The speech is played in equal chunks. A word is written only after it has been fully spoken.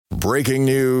breaking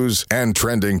news and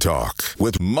trending talk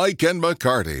with Mike and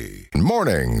McCarty.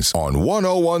 Mornings on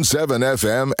 101.7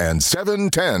 FM and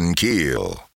 710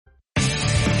 KEEL.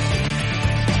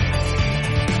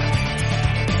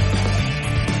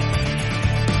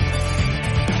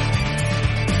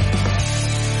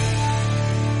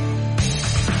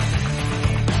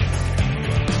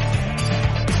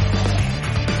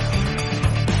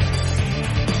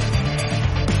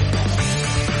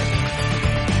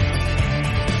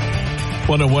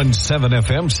 .101.7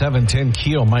 FM, 710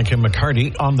 KEEL, Mike and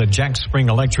McCarty on the Jack Spring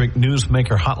Electric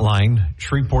Newsmaker Hotline.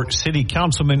 Shreveport City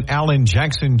Councilman Alan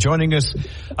Jackson joining us.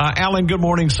 Alan, good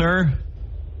morning, sir.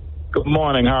 Good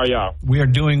morning. How are y'all? We are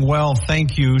doing well,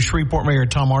 thank you. Shreveport Mayor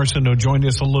Tom Arsenault joined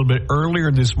us a little bit earlier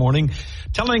this morning,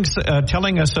 telling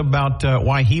us about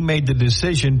why he made the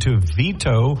decision to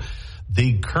veto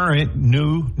the current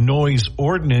new noise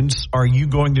ordinance. Are you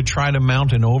going to try to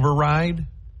mount an override?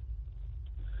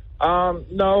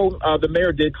 No, the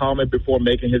mayor did comment before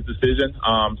making his decision.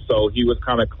 So he was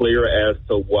kind of clear as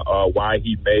to why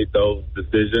he made those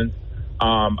decisions.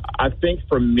 I think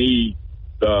for me,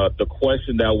 the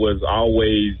question that was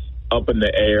always up in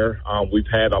the air, we've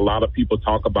had a lot of people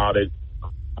talk about it,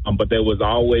 but there was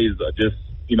always just,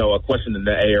 a question in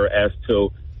the air as to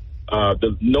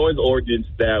the noise ordinance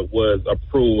that was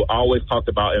approved always talked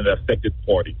about an affected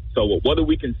party. So what do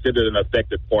we consider an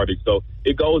affected party? So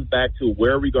it goes back to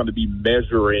where are we going to be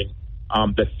measuring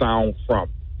the sound from?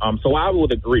 So I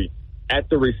would agree. At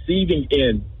the receiving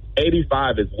end,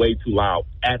 85 is way too loud.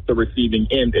 At the receiving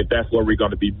end, if that's where we're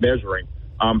going to be measuring.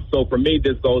 So for me,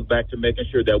 this goes back to making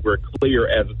sure that we're clear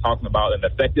as we're talking about an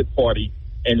affected party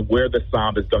and where the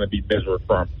sound is going to be measured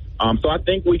from. So I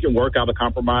think we can work out a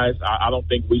compromise. I don't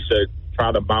think we should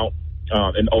try to mount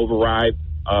an override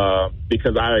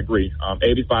because I agree.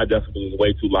 85 decibels is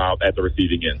way too loud at the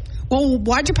receiving end. Well,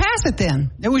 why'd you pass it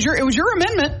then? It was your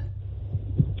amendment.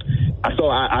 So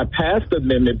I passed the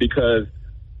amendment because,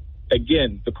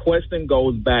 again, the question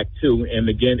goes back to, and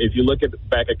again, if you look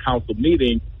back at council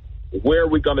meeting, where are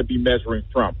we going to be measuring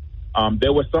from?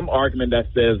 There was some argument that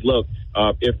says, look,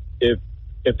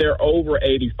 if they're over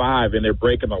 85 and they're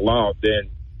breaking the law, then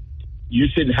you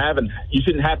shouldn't have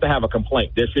to have a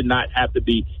complaint. There should not have to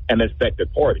be an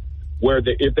affected party.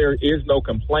 If there is no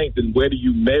complaint, then where do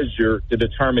you measure to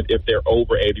determine if they're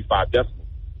over 85 decibels?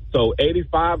 So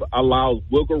 85 allows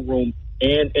wiggle room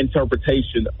and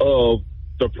interpretation of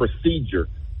the procedure.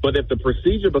 But if the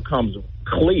procedure becomes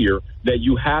clear that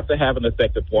you have to have an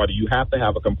affected party, you have to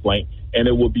have a complaint, and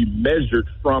it will be measured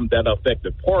from that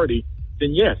affected party,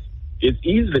 then yes, it's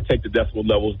easy to take the decibel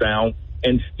levels down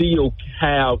and still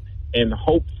have and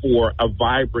hope for a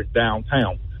vibrant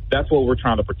downtown. That's what we're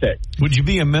trying to protect. Would you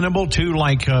be amenable to,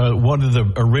 like, one of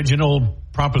the original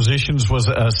propositions was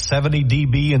 70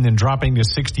 dB and then dropping to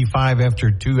 65 after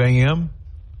 2 a.m.?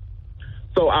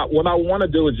 So what I want to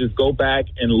do is just go back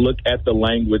and look at the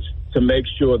language to make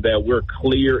sure that we're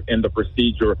clear in the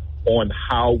procedure on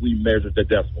how we measure the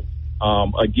decibels.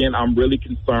 Again, I'm really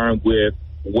concerned with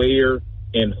where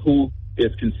and who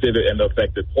is considered an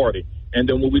affected party. And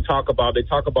then when they talk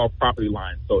about property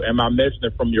lines. So am I measuring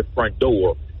it from your front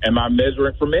door? Am I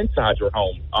measuring from inside your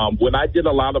home? When I did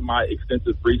a lot of my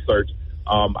extensive research,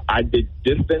 I did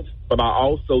distance, but I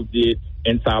also did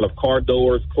inside of car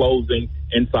doors closing,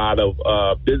 inside of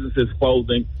businesses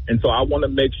closing. And so I want to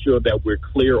make sure that we're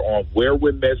clear on where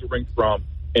we're measuring from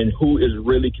and who is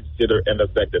really considered an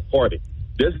affected party.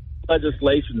 This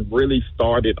legislation really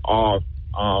started off,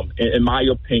 in my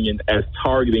opinion, as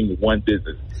targeting one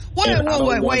business.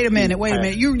 Wait a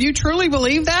minute. You truly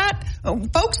believe that?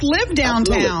 Folks live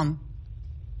downtown.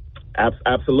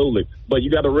 Absolutely. But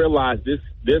you got to realize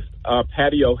this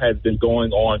patio has been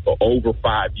going on for over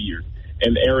 5 years.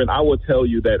 And Aaron, I will tell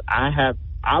you that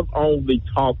I've only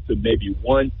talked to maybe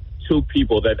 1-2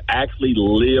 people that actually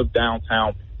live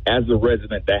downtown as a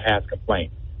resident that has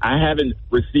complained. I haven't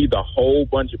received a whole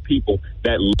bunch of people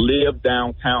that live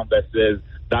downtown that says,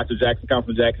 Dr. Jackson,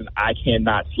 Councilman Jackson, I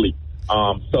cannot sleep.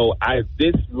 So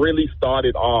this really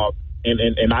started off,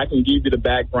 and I can give you the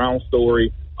background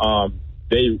story.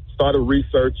 They started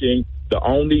researching. The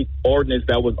only ordinance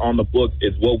that was on the books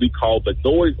is what we call the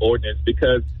noise ordinance,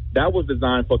 because that was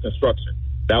designed for construction.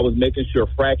 That was making sure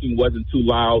fracking wasn't too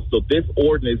loud. So this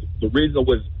ordinance, the reason it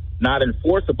was not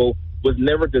enforceable, was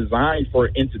never designed for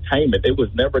entertainment. It was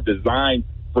never designed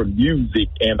for music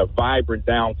and a vibrant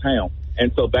downtown.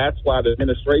 And so that's why the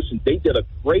administration, they did a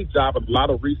great job of a lot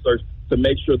of research to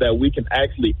make sure that we can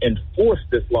actually enforce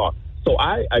this law. So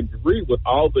I agree with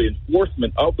all the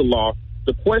enforcement of the law.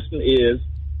 The question is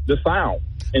the sound.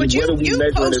 And but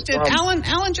you posted, from?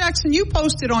 Alan Jackson, you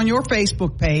posted on your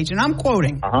Facebook page, and I'm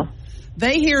quoting,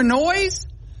 they hear noise,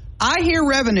 I hear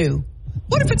revenue.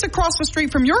 What if it's across the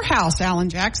street from your house, Alan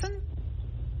Jackson?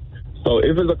 So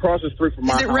if it's across the street from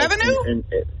my house. Is it revenue?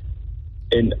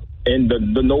 And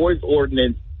the noise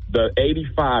ordinance, the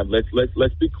 85,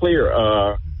 let's be clear,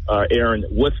 Aaron,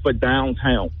 what's for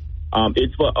downtown?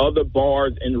 It's for other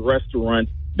bars and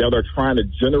restaurants that are trying to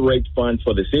generate funds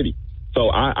for the city. So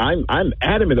I'm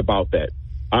adamant about that.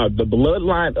 The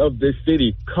bloodline of this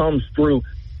city comes through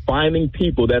finding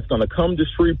people that's going to come to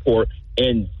Shreveport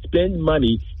and spend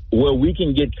money where we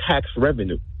can get tax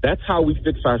revenue. That's how we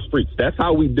fix our streets. That's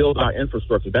how we build our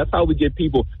infrastructure. That's how we get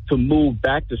people to move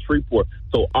back to Shreveport.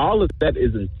 So all of that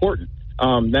is important.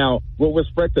 Now, with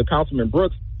respect to Councilman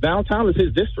Brooks, downtown is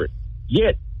his district.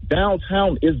 Yet,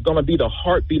 downtown is going to be the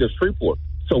heartbeat of Shreveport.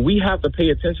 So we have to pay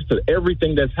attention to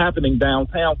everything that's happening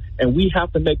downtown, and we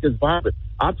have to make this vibrant.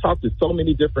 I've talked to so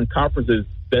many different conferences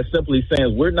that simply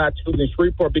saying we're not choosing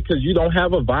Shreveport because you don't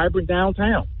have a vibrant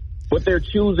downtown. But they're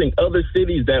choosing other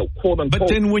cities that, quote unquote. But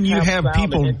then when you have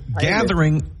people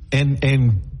gathering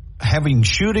and having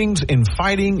shootings and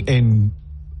fighting and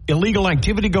illegal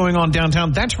activity going on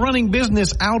downtown, that's running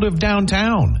business out of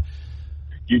downtown.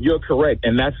 You're correct,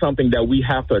 and that's something that we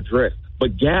have to address.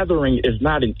 But gathering is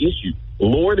not an issue.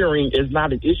 Loitering is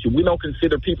not an issue. We don't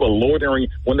consider people loitering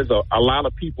when there's a lot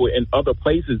of people in other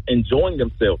places enjoying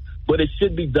themselves. But it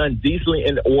should be done decently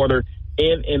in order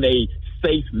and in a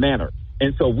safe manner.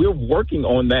 And so we're working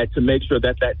on that to make sure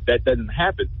that doesn't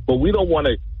happen. But we don't want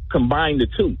to combine the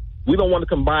two. We don't want to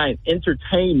combine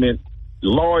entertainment,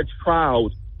 large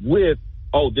crowds with,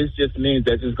 this just means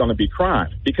that there's going to be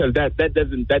crime, because that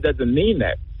doesn't mean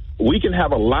that. We can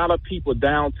have a lot of people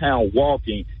downtown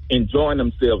walking, enjoying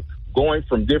themselves, going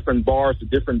from different bars to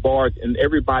different bars, and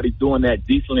everybody doing that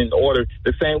decently in order,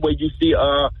 the same way you see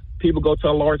people go to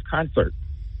a large concert.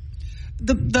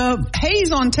 The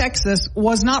haze on Texas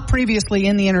was not previously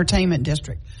in the entertainment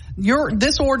district.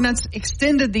 This ordinance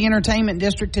extended the entertainment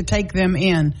district to take them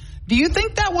in. Do you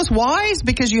think that was wise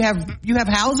because you have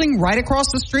housing right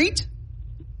across the street?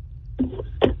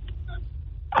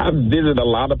 I've visited a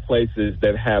lot of places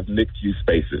that have mixed-use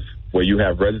spaces where you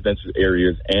have residential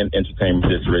areas and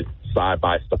entertainment districts side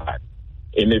by side.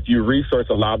 And if you research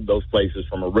a lot of those places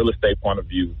from a real estate point of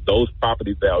view, those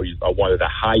property values are one of the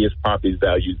highest property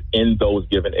values in those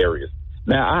given areas.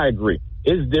 Now, I agree.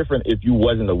 It's different if you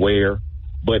wasn't aware,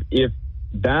 but if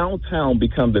downtown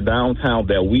becomes the downtown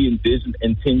that we envision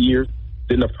in 10 years,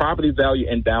 then the property value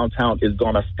in downtown is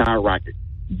going to skyrocket.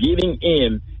 Getting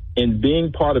in and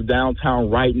being part of downtown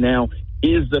right now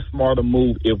is the smarter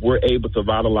move if we're able to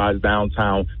vitalize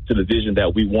downtown to the vision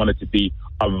that we want it to be,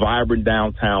 a vibrant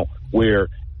downtown where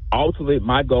ultimately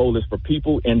my goal is for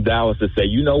people in Dallas to say,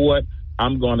 you know what,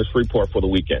 I'm going to Shreveport for the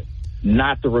weekend,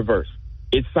 not the reverse.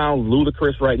 It sounds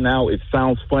ludicrous right now. It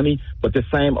sounds funny, but the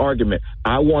same argument.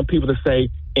 I want people to say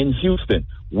in Houston,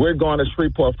 we're going to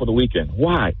Shreveport for the weekend.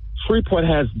 Why? Shreveport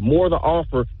has more to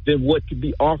offer than what could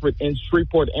be offered in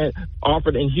Shreveport and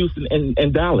offered in Houston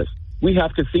and Dallas. We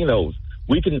have casinos.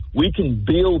 We can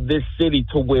build this city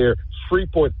to where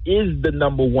Shreveport is the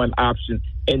number one option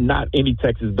and not any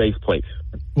Texas-based place.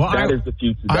 Well, that is the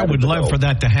future. I would love for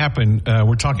that to happen.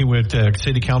 We're talking with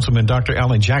City Councilman Dr.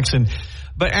 Alan Jackson.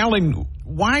 But, Alan,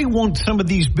 why won't some of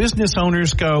these business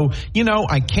owners go,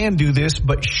 I can do this,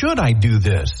 but should I do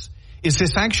this? Is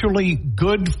this actually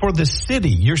good for the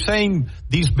city? You're saying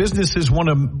these businesses want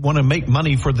to make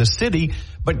money for the city,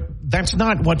 but that's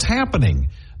not what's happening.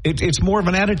 It's more of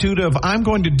an attitude of, I'm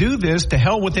going to do this, to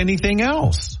hell with anything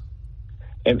else.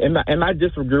 And I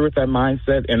disagree with that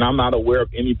mindset, and I'm not aware of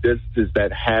any businesses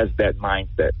that has that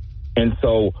mindset. And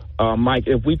so, Mike,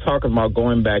 if we talk about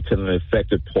going back to an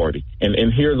affected party, and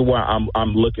here's why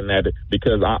I'm looking at it,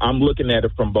 because I'm looking at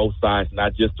it from both sides,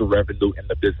 not just the revenue and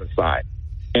the business side.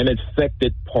 An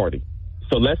affected party.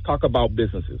 So let's talk about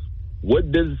businesses. What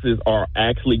businesses are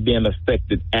actually being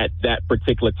affected at that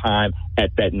particular time,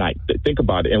 at that night? Think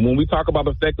about it. And when we talk about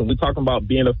affected, we're talking about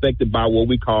being affected by what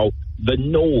we call the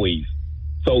noise.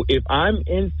 So if I'm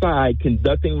inside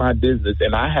conducting my business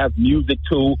and I have music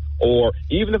too, or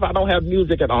even if I don't have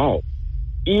music at all,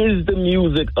 is the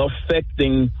music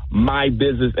affecting my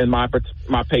business and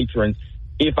my patrons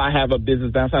if I have a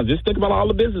business downtown? Just think about all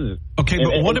the businesses. Okay,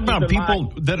 but what about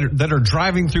people that are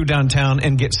driving through downtown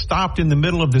and get stopped in the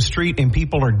middle of the street and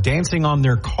people are dancing on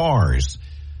their cars?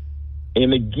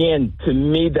 And again, to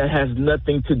me, that has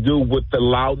nothing to do with the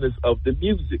loudness of the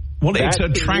music. Well, it's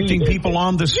attracting people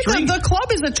on the street. The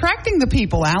club is attracting the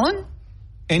people, Alan.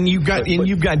 And you've got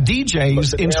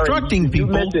DJs instructing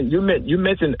people. You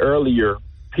mentioned earlier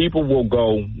people will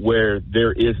go where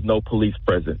there is no police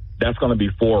present. That's going to be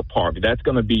Ford Park. That's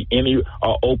going to be any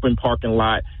open parking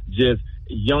lot. Just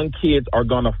young kids are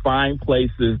going to find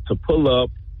places to pull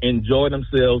up, enjoy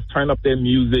themselves, turn up their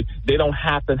music. They don't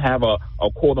have to have a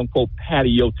quote-unquote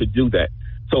patio to do that.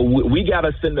 So we got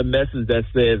to send a message that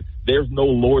says there's no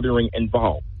loitering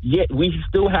involved. Yet we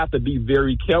still have to be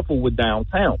very careful with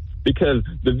downtown, because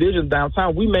the vision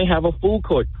downtown, we may have a food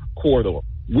court corridor.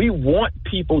 We want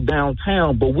people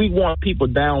downtown, but we want people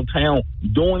downtown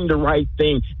doing the right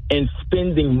thing and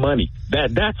spending money.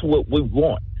 That's what we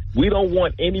want. We don't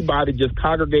want anybody just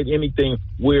congregate anything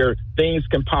where things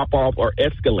can pop off or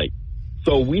escalate.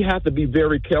 So we have to be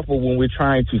very careful when we're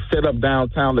trying to set up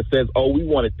downtown that says, oh, we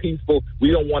want it peaceful,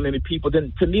 we don't want any people.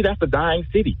 Then to me, that's a dying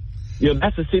city. You know,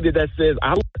 that's a city that says,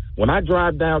 when I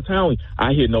drive downtown,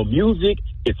 I hear no music,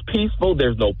 it's peaceful,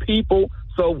 there's no people.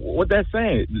 So what that's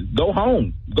saying, go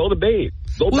home, go to bed.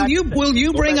 Will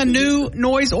you bring a new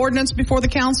noise ordinance before the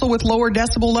council with lower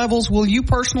decibel levels? Will you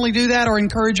personally do that or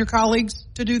encourage your colleagues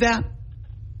to do that?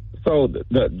 So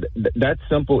that's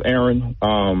simple, Aaron.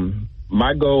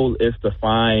 My goal is to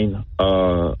find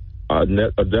a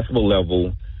decibel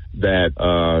level that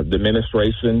the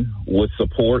administration would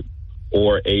support,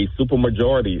 or a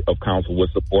supermajority of council would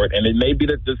support, and it may be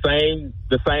the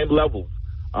same levels.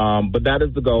 But that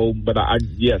is the goal. But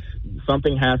yes,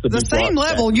 something has to be the same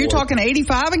level. You talking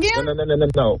 85 again?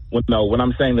 No. When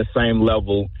I'm saying the same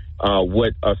level,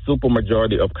 what a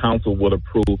supermajority of council would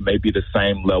approve may be the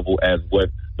same level as what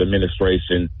the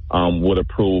administration would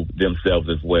approve themselves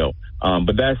as well.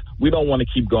 But we don't want to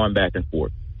keep going back and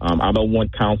forth. I don't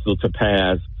want council to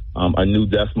pass a new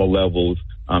decimal levels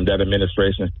that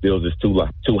administration feels is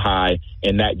too high,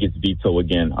 and that gets vetoed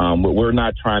again. We're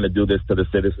not trying to do this to the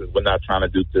citizens. We're not trying to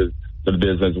do to the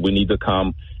business. We need to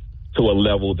come to a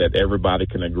level that everybody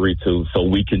can agree to, so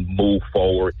we can move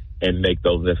forward and make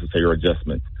those necessary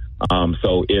adjustments.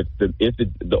 So if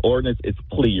the ordinance is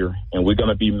clear and we're going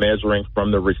to be measuring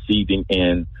from the receiving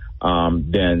end,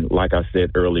 then like I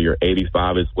said earlier,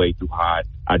 85 is way too high.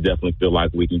 I definitely feel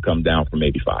like we can come down from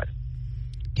 85.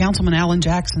 Councilman Alan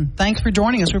Jackson, thanks for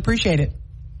joining us. We appreciate it.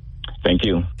 Thank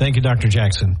you. Thank you, Dr.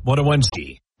 Jackson. What a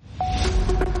Wednesday.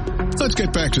 Let's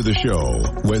get back to the show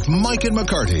with Mike and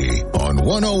McCarty on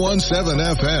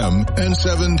 101.7 FM and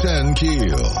 710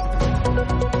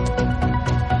 KEEL.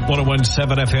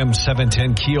 101.7 FM,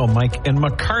 710 KEEL. Mike and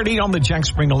McCarty on the Jack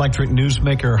Spring Electric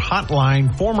Newsmaker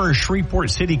Hotline. Former Shreveport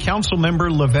City Council member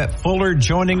Livette Fuller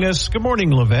joining us. Good morning,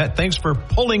 Livette. Thanks for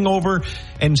pulling over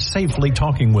and safely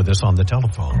talking with us on the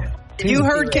telephone. You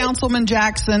heard Councilman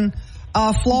Jackson.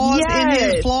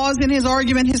 Flaws in his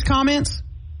argument, his comments?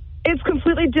 It's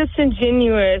completely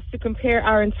disingenuous to compare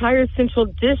our entire central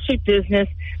district business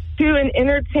to an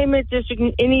entertainment district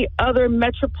in any other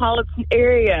metropolitan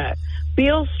area.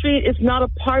 Beale Street is not a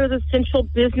part of the central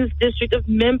business district of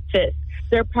Memphis.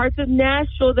 There are parts of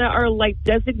Nashville that are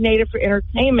designated for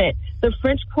entertainment. The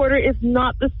French Quarter is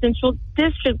not the central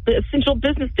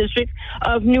business district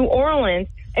of New Orleans.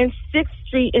 And 6th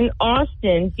Street in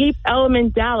Austin, Deep Ellum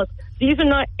in Dallas. These are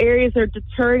not areas that are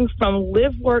deterring from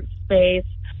live-work space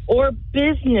or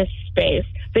business space.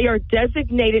 They are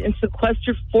designated and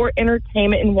sequestered for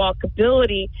entertainment and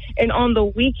walkability. And on the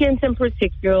weekends in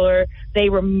particular, they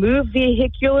remove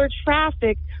vehicular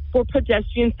traffic for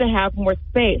pedestrians to have more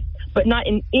space. But not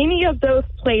in any of those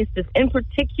places. In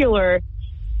particular,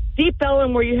 Deep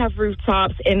Ellum, where you have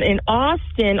rooftops, and in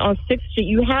Austin on 6th Street,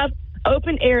 you have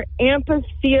open-air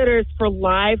amphitheaters for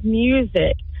live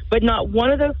music. But not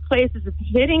one of those places is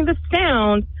hitting the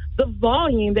sound, the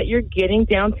volume that you're getting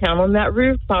downtown on that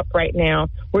rooftop right now,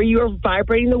 where you are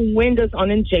vibrating the windows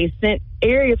on adjacent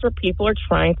areas where people are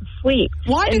trying to sleep.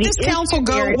 Why did this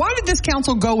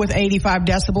council go with 85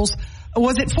 decibels?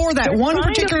 Was it for that one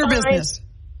particular business?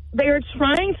 They are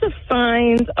trying to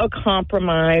find a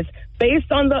compromise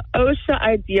based on the OSHA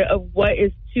idea of what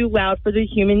is too loud for the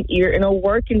human ear in a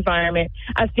work environment.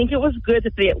 I think it was good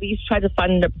that they at least tried to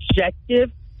find an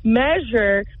objective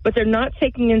measure, but they're not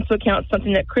taking into account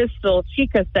something that Crystal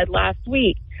Chica said last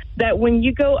week, that when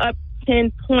you go up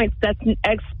 10 points, that's an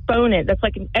exponent. That's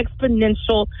like an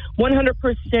exponential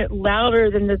 100%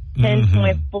 louder than the 10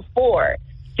 points before.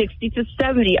 60 to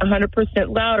 70,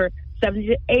 100% louder. 70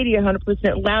 to 80,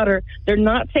 100% louder. They're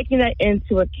not taking that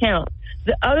into account.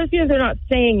 The other thing they're not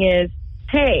saying is,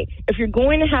 hey, if you're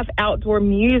going to have outdoor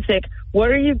music, what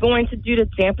are you going to do to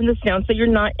dampen the sound so you're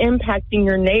not impacting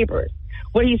your neighbors?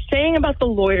 What he's saying about the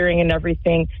loitering and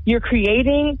everything, you're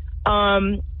creating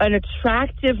an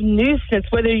attractive nuisance,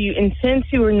 whether you intend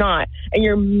to or not, and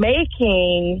you're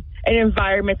making an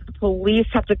environment that the police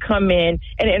have to come in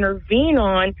and intervene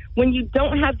on when you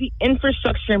don't have the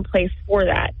infrastructure in place for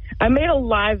that. I made a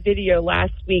live video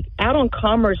last week out on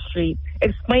Commerce Street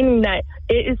explaining that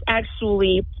it is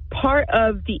actually part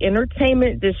of the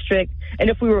entertainment district, and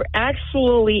if we were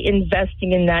actually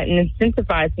investing in that and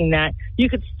incentivizing that, you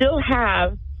could still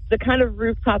have the kind of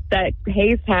rooftop that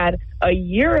Hayes had a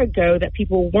year ago that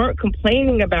people weren't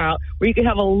complaining about, where you could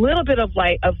have a little bit of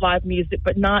live music,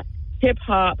 but not hip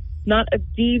hop, not a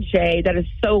DJ that is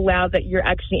so loud that you're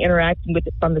actually interacting with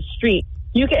it from the street.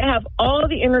 You could have all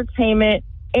the entertainment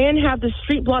and have the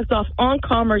street blocked off on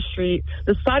Commerce Street.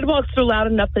 The sidewalks are loud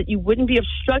enough that you wouldn't be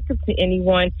obstructive to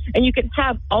anyone, and you could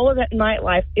have all of that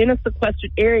nightlife in a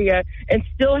sequestered area and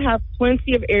still have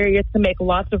plenty of area to make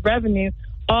lots of revenue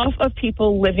off of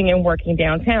people living and working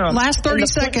downtown. Last 30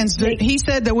 seconds, he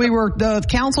said that the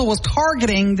council was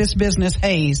targeting this business,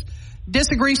 Hayes.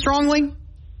 Disagree strongly?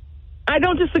 I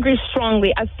don't disagree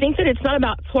strongly. I think that it's not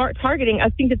about targeting. I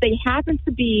think that they happen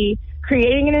to be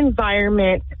creating an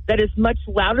environment that is much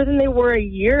louder than they were a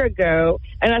year ago,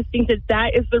 and I think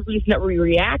that is the reason that we're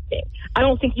reacting. I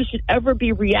don't think you should ever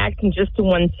be reacting just to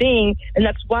one thing, and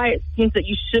that's why it seems that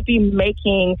you should be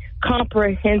making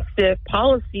comprehensive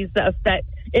policies that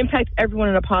impact everyone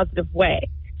in a positive way.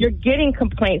 You're getting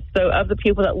complaints, though, of the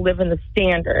people that live in the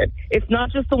Standard. It's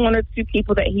not just the one or two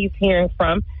people that he's hearing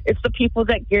from. It's the people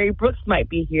that Gary Brooks might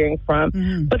be hearing from.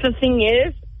 Mm-hmm. But the thing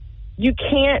is, you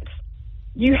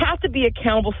have to be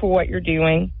accountable for what you're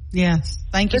doing. Yes.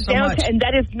 Thank you so much. And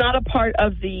that is not a part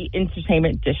of the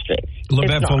entertainment district.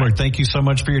 Levette Fuller, thank you so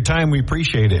much for your time. We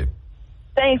appreciate it.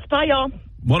 Thanks. Bye, y'all.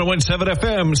 101.7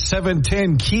 FM,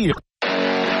 710 KEEL.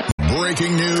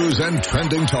 Breaking news and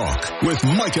trending talk with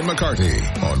Mike and McCarty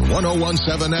on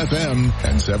 101.7 FM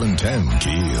and 710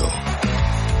 KEEL.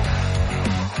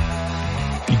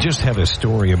 You just had a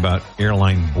story about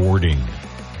airline boarding.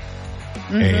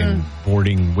 Mm-hmm. And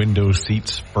boarding window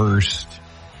seats first.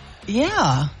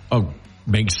 Yeah. Oh,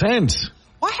 makes sense.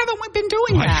 Why haven't we been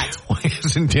doing that? Why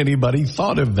hasn't anybody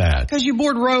thought of that? Because you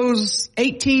board rows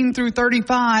 18 through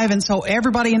 35, and so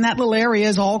everybody in that little area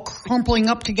is all crumpling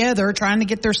up together trying to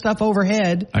get their stuff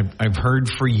overhead. I've heard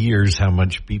for years how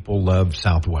much people love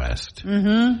Southwest.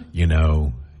 Mm-hmm. You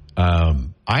know,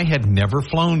 I had never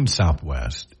flown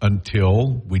Southwest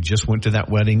until we just went to that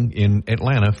wedding in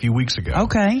Atlanta a few weeks ago.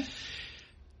 Okay.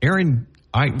 Aaron,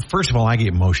 first of all, I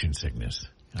get motion sickness.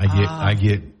 I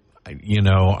get, you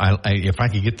know, if I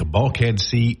could get the bulkhead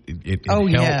seat, it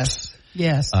helps.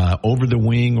 Yes. Over the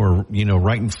wing or, you know,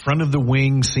 right in front of the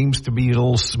wing seems to be a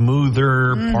little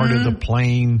smoother part of the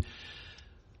plane.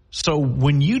 So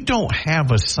when you don't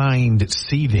have assigned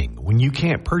seating, when you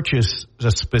can't purchase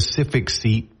a specific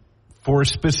seat for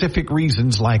specific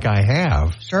reasons like I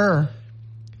have. Sure.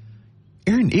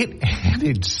 Aaron, it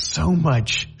added so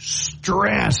much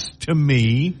stress to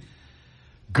me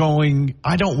going,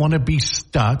 I don't want to be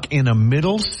stuck in a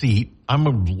middle seat. I'm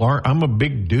a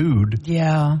big dude.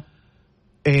 Yeah.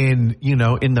 And, you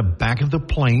know, in the back of the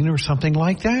plane or something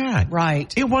like that.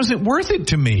 Right. It wasn't worth it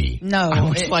to me. No. I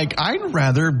was like, I'd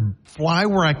rather fly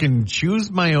where I can choose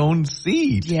my own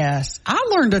seat. Yes. I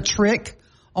learned a trick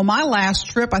on my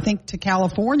last trip, I think, to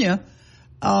California.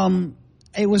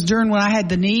 It was during when I had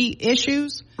the knee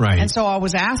issues. Right. And so I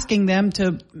was asking them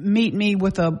to meet me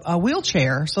with a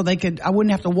wheelchair so I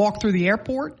wouldn't have to walk through the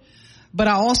airport. But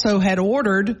I also had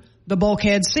ordered the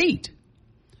bulkhead seat.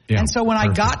 Yeah, and so when I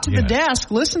got to the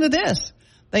desk, listen to this.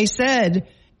 They said,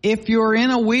 if you're in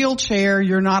a wheelchair,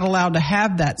 you're not allowed to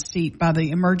have that seat by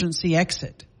the emergency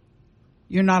exit.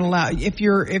 You're not allowed. If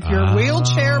you're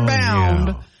wheelchair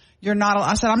bound, you're not.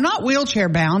 I said, I'm not wheelchair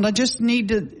bound. I just need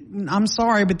to. I'm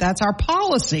sorry, but that's our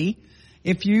policy.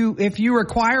 If you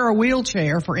require a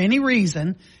wheelchair for any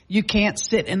reason, you can't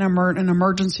sit in an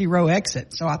emergency row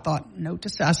exit. So I thought, note to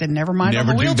self. I said, never mind.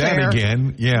 Never on the do wheelchair. That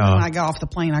again. Yeah. And when I got off the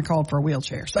plane, I called for a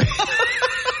wheelchair. So.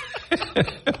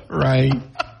 Right.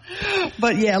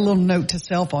 But yeah, a little note to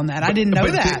self on that. I didn't know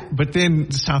that. But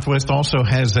then Southwest also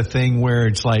has a thing where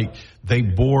it's like they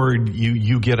board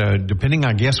you get depending,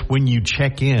 I guess, when you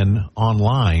check in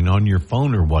online on your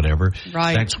phone or whatever.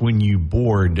 Right. That's when you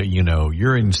board, you know,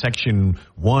 you're in section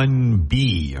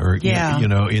 1B or, you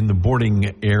know, in the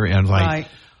boarding area. And like, right.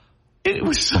 It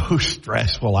was so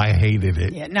stressful. I hated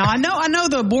it. Yeah. Now I know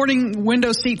the boarding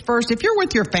window seat first. If you're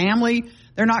with your family,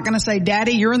 they're not going to say,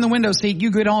 Daddy, you're in the window seat.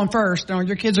 You get on first. Or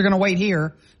your kids are going to wait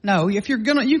here. No, if you're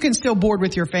you can still board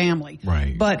with your family.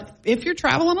 Right. But if you're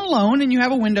traveling alone and you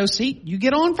have a window seat, you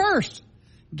get on first.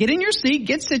 Get in your seat,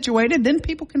 get situated, then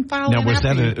people can file in. Now, was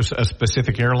after you. that a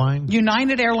specific airline?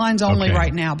 United Airlines only Okay.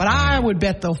 right now, but I would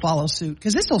bet they'll follow suit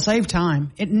because this will save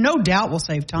time. It no doubt will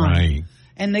save time. Right.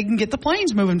 And they can get the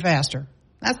planes moving faster.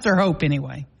 That's their hope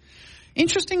anyway.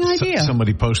 Interesting idea.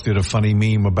 Somebody posted a funny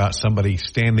meme about somebody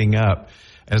standing up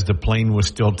as the plane was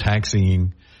still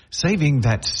taxiing, saving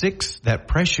that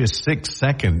precious 6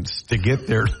 seconds to get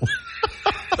their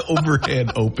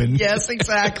overhead open. Yes,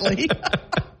 exactly.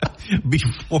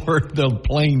 Before the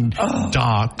plane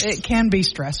docks. It can be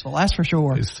stressful, that's for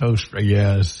sure. It's so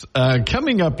yes.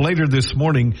 Coming up later this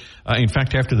morning, in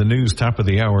fact, after the news, top of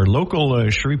the hour, local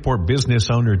Shreveport business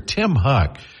owner Tim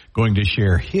Huck going to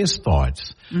share his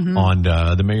thoughts on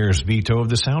the mayor's veto of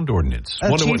the sound ordinance.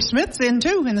 Chief Smith's in,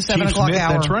 too, in the 7 o'clock Smith,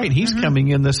 hour. That's right. He's coming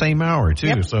in the same hour, too.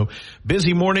 Yep. So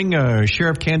busy morning.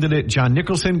 Sheriff candidate John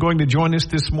Nicholson going to join us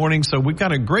this morning. So we've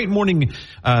got a great morning.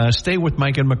 Stay with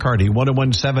Mike and McCarty,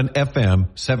 101.7 FM,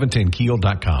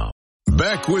 710keel.com.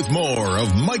 Back with more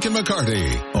of Mike and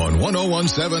McCarty on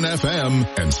 101.7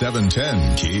 FM and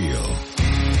 710 Keel.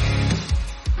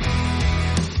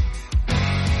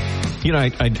 You know,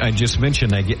 I just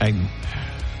mentioned I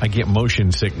get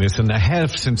motion sickness, and I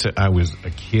have since I was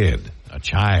a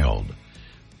child,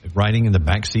 riding in the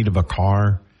back seat of a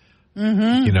car.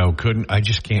 Mm-hmm. You know, I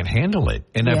just can't handle it,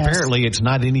 and apparently it's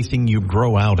not anything you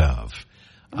grow out of.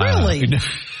 Really?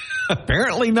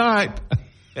 Apparently not.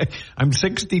 I'm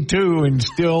 62 and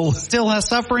still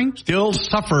suffering. Still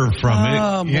suffer from it.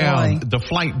 Oh, boy. Yeah, the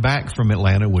flight back from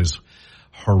Atlanta was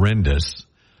horrendous.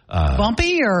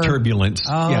 Bumpy or turbulence?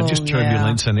 Oh, yeah, just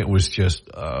turbulence, and it was just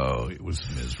it was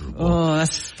miserable. Oh,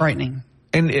 that's frightening.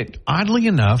 And oddly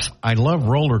enough, I love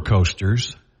roller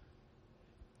coasters,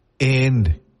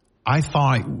 and I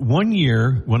thought one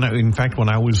year when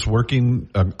I was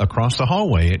working across the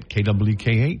hallway at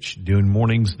KWKH doing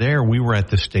mornings there, we were at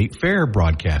the State Fair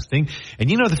broadcasting,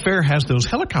 and you know the fair has those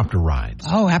helicopter rides.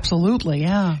 Oh, absolutely,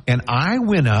 yeah. And I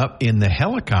went up in the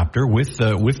helicopter with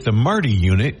the Marty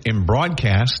unit and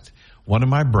broadcast one of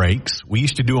my breaks. We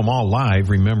used to do them all live,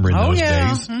 remember, in those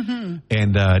days,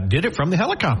 and did it from the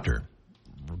helicopter,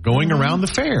 going around the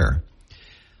fair.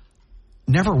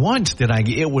 Never once did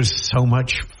it was so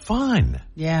much fun.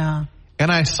 Yeah.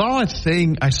 And I saw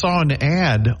an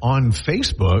ad on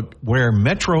Facebook where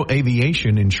Metro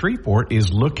Aviation in Shreveport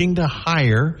is looking to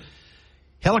hire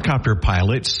helicopter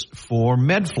pilots for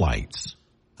med flights.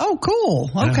 Oh, cool.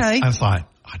 Okay. I thought,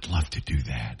 I'd love to do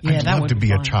that. Yeah, I'd that love would to be be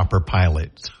fun. a chopper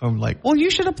pilot. So I'm like, well, you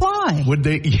should apply. would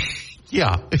they?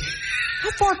 Yeah. How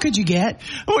far could you get?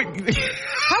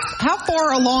 How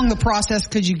far along the process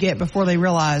could you get before they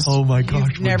realized? Oh my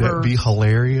gosh, would that be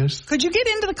hilarious? Could you get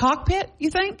into the cockpit,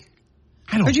 you think?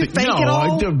 I don't Could you think, fake no, it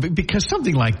all? I do, because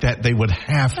something like that they would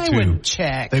have to. They would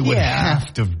check. They would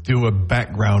have to do a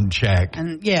background check.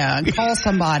 And call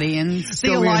somebody and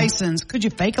see a license. Could you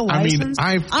fake a license?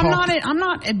 I mean, I'm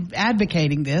not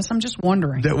advocating this. I'm just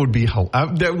wondering. That would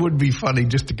be funny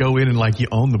just to go in and like you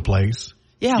own the place.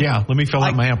 Yeah. Yeah, let me fill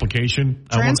out my application.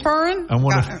 Transferring?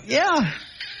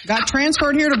 Got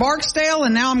transferred here to Barksdale,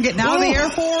 and now I'm getting out of the Air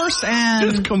Force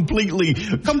and just completely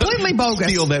bogus.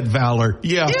 Steal that valor.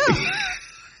 Yeah.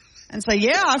 And say,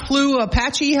 I flew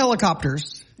Apache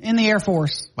helicopters in the Air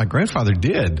Force. My grandfather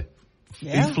did.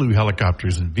 Yeah. He flew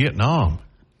helicopters in Vietnam.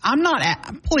 I'm not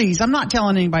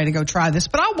telling anybody to go try this,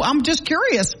 but I'm just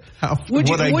curious.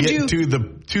 Would I get to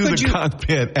the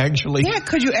cockpit, actually? Yeah,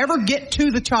 could you ever get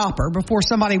to the chopper before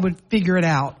somebody would figure it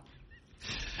out?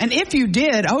 And if you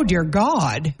did, oh dear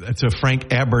God. That's a Frank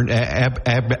Abagnale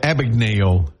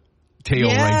tale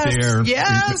right there.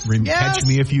 Yes. Catch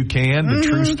Me If You Can, the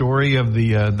true story of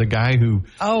the guy who...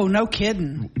 Oh, no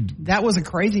kidding. That was a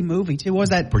crazy movie, too. Was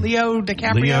that Leo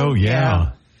DiCaprio? Leo,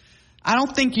 yeah. I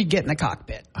don't think you'd get in the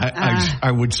cockpit.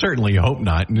 I would certainly hope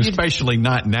not, and especially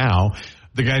not now.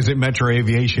 The guys at Metro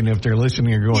Aviation, if they're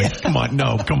listening, are going, come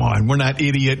on, we're not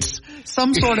idiots.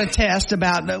 Some sort of test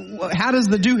about how does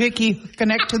the doohickey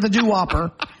connect to the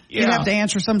doo-wopper. You'd have to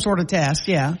answer some sort of test,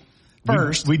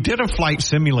 first. We did a flight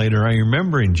simulator, I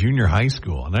remember, in junior high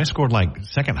school, and I scored like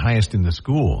second highest in the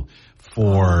school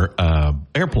for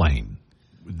airplane.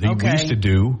 They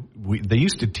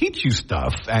used to teach you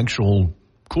stuff, actual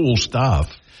cool stuff.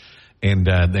 And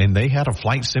they had a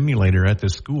flight simulator at the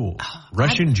school,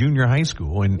 Russian junior high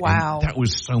school, and that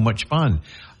was so much fun.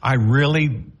 I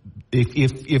really,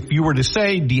 if you were to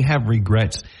say, do you have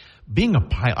regrets being a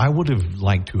pilot? I would have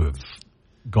liked to have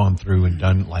gone through and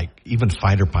done like even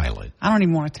fighter pilot. I don't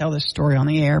even want to tell this story on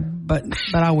the air, but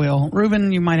I will.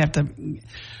 Reuben, you might have to.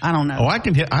 I don't know. Oh, I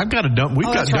can hit. I've got a dump. We've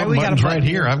got dump buttons right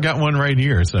here. I've got one right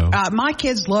here. So my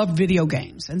kids love video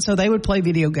games, and so they would play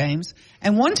video games.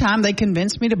 And one time they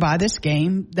convinced me to buy this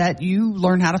game that you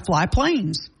learn how to fly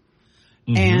planes.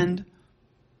 Mm-hmm. And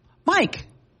Mike,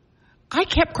 I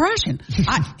kept crashing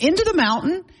into the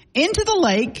mountain, into the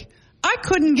lake. I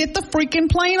couldn't get the freaking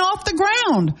plane off the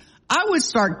ground. I would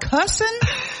start cussing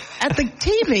at the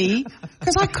TV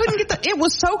because I couldn't get it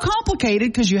was so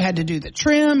complicated because you had to do the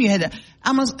trim. And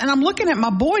I'm looking at my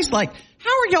boys like,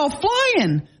 how are y'all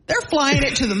flying? They're flying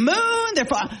it to the moon.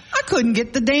 I couldn't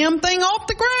get the damn thing off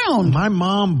the ground. My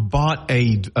mom bought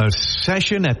a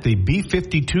session at the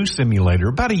B-52 simulator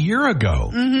about a year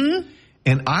ago. Mm-hmm.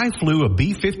 And I flew a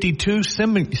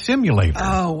B-52 simulator.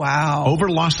 Oh, wow. Over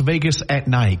Las Vegas at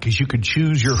night because you could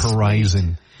choose your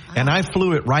horizon. And I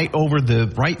flew it right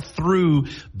through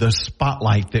the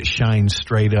spotlight that shines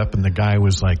straight up. And the guy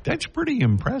was like, that's pretty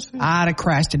impressive. I'd have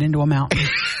crashed it into a mountain.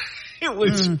 It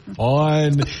was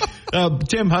fun.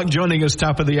 Tim Huck joining us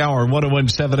top of the hour,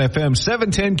 101.7 FM,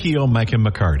 710 KEEL, Mike and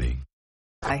McCarty.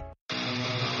 Hi.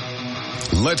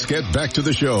 Let's get back to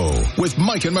the show with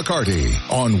Mike and McCarty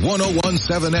on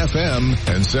 101.7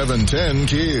 FM and 710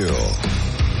 KEEL.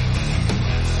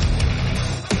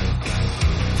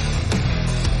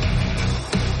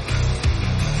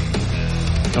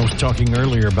 I was talking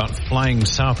earlier about flying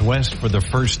Southwest for the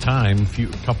first time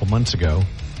a couple months ago.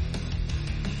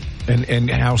 And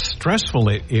how stressful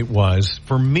it was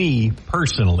for me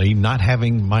personally, not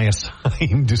having my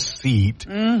assigned seat,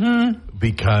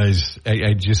 because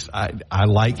I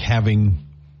like having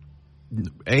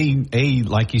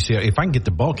like you said, if I can get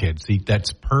the bulkhead seat,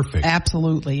 that's perfect.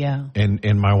 Absolutely, yeah.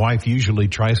 And my wife usually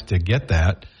tries to get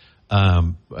that.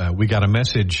 We got a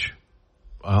message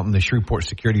on the Shreveport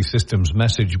Security Systems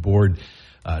message board.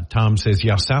 Tom says,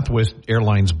 yeah, Southwest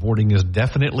Airlines boarding is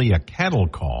definitely a cattle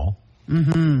call.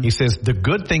 Mm-hmm. He says the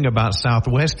good thing about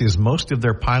Southwest is most of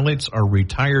their pilots are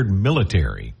retired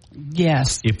military.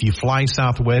 Yes. If you fly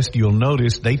Southwest, you'll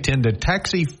notice they tend to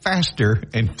taxi faster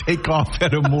and take off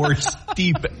at a more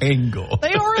steep angle.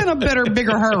 They are in a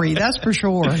bigger hurry, that's for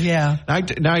sure, yeah.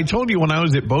 Now, I told you when I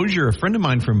was at Bossier, a friend of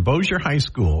mine from Bossier High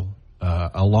School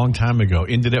a long time ago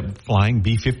ended up flying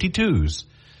B-52s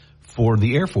for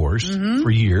the Air Force for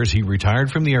years. He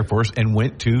retired from the Air Force and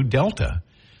went to Delta.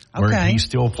 Where he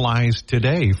still flies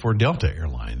today for Delta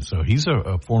Airlines. So he's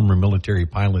a former military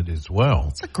pilot as well.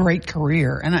 It's a great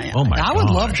career. And I would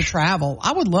love to travel.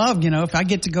 I would love, if I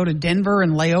get to go to Denver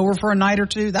and lay over for a night or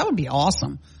two, that would be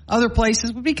awesome. Other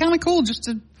places would be kind of cool just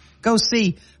to go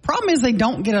see. Problem is they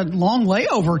don't get a long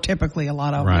layover typically, a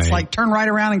lot of them. It's like turn right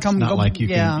around and come. It's not like you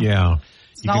can, yeah.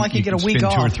 It's not like you get a week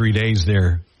off. Spend 2 or 3 days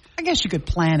there. I guess you could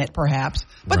plan it perhaps,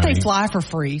 but they fly for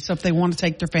free. So if they want to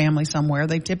take their family somewhere,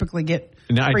 they typically get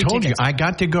Now, I told tickets. you, I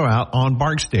got to go out on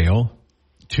Barksdale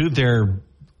to their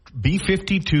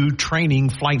B-52 training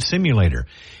flight simulator.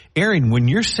 Aaron, when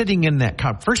you're sitting in that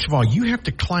cockpit, first of all, you have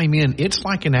to climb in. It's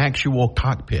like an actual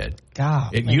cockpit.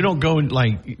 God, you don't go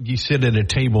like you sit at a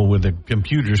table with a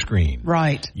computer screen.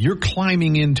 Right. You're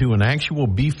climbing into an actual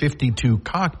B-52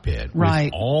 cockpit with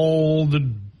all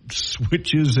the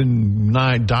switches and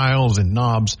dials and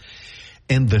knobs,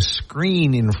 and the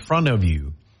screen in front of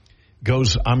you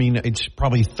goes, it's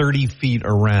probably 30 feet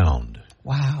around.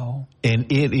 Wow.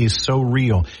 And it is so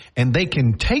real. And they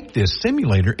can take this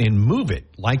simulator and move it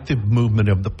like the movement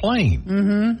of the plane.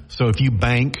 Mm-hmm. So if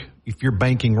you're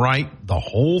banking right, the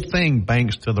whole thing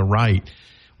banks to the right,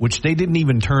 which they didn't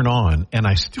even turn on. And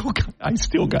I still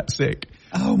got sick.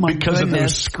 Oh my goodness. Because of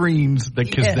those screens,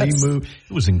 because they move.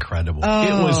 It was incredible.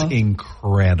 It was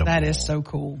incredible. That is so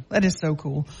cool. That is so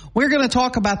cool. We're going to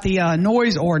talk about the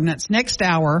noise ordinance next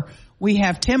hour. We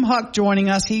have Tim Huck joining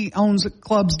us. He owns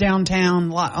clubs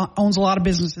downtown, owns a lot of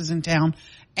businesses in town.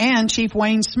 And Chief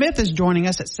Wayne Smith is joining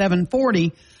us at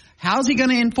 7:40. How's he going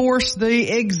to enforce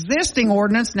the existing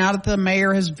ordinance now that the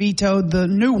mayor has vetoed the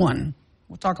new one?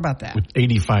 We'll talk about that. With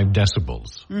 85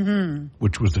 decibels,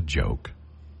 which was a joke.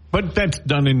 But that's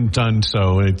done and done,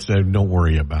 so it's don't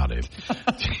worry about it.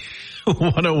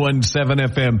 101.7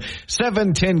 FM,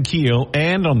 710 KEEL,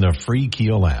 and on the free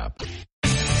KEEL app.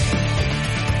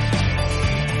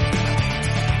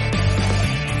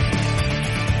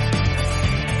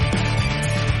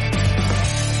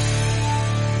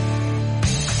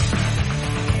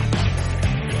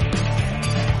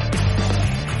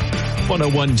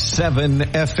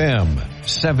 .101.7 FM,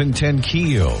 710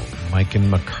 KEEL, Mike and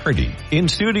McCarty. In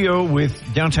studio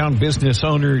with downtown business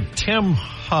owner Tim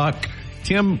Huck.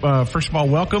 Tim, first of all,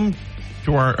 welcome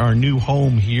to our new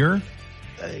home here.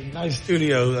 Hey, nice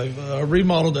studio. They've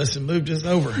remodeled us and moved us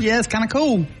over. Yeah, it's kind of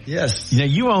cool. Yes. Now,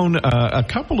 you own a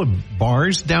couple of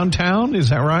bars downtown, is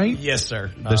that right? Yes, sir.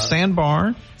 The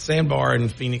Sandbar. Sandbar in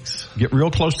Phoenix. Get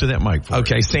real close to that mic.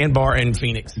 Okay, Sandbar in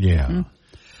Phoenix. Yeah. Mm-hmm.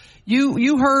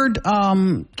 You heard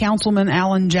Councilman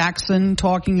Alan Jackson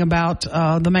talking about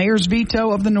the mayor's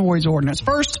veto of the noise ordinance.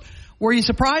 First, were you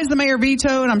surprised the mayor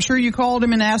vetoed? I'm sure you called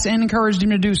him and asked and encouraged him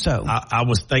to do so. I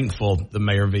was thankful the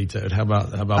mayor vetoed. How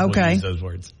about okay. we use those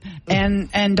words?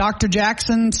 And Dr.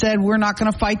 Jackson said we're not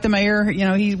going to fight the mayor. You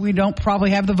know, we don't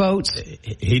probably have the votes.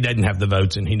 He doesn't have the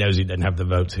votes, and he knows he doesn't have the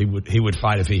votes. He would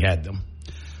fight if he had them.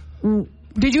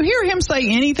 Did you hear him say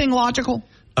anything logical?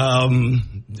 I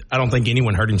don't think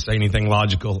anyone heard him say anything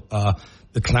logical.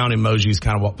 The clown emoji is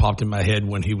kind of what popped in my head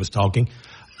when he was talking.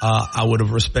 I would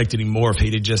have respected him more if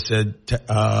he'd have just said,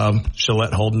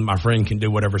 Shalette Holden, my friend, can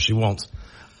do whatever she wants.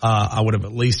 I would have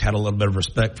at least had a little bit of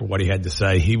respect for what he had to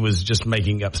say. He was just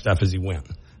making up stuff as he went.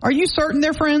 Are you certain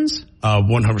they're friends?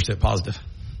 100% positive.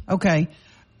 Okay.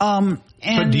 So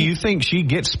do you think she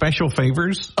gets special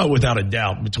favors? Oh, without a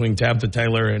doubt. Between Tabitha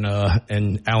Taylor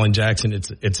and Alan Jackson,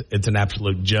 it's an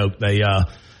absolute joke. They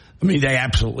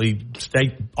absolutely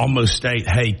almost state,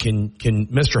 hey, can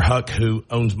Mr. Huck, who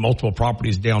owns multiple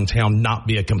properties downtown, not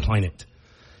be a complainant?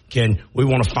 We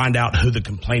want to find out who the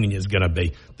complainant is going to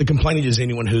be. The complainant is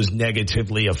anyone who's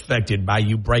negatively affected by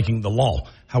you breaking the law.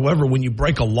 However, when you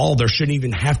break a law, there shouldn't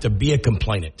even have to be a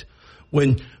complainant.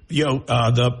 When,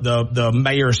 the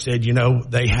mayor said,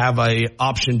 they have a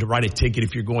option to write a ticket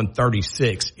if you're going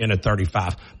 36 in a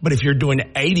 35. But if you're doing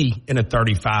 80 in a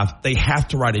 35, they have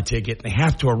to write a ticket. They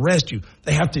have to arrest you.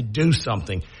 They have to do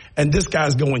something. And this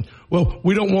guy's going, well,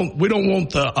 we want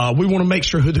to make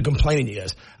sure who the complainant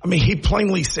is. I mean, he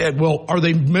plainly said, well, are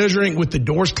they measuring with the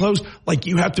doors closed? Like,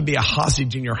 you have to be a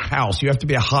hostage in your house. You have to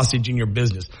be a hostage in your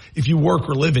business. If you work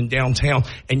or live in downtown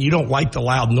and you don't like the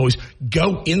loud noise,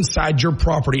 go inside your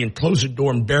property and close the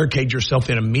door and barricade yourself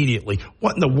in immediately.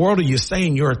 What in the world are you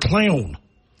saying? You're a clown.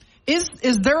 Is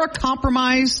there a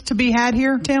compromise to be had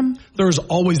here, Tim? There's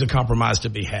always a compromise to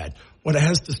be had. What it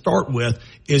has to start with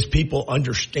is people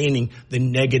understanding the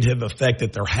negative effect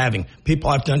that they're having. People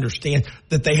have to understand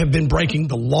that they have been breaking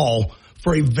the law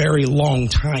for a very long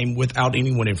time without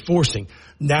anyone enforcing.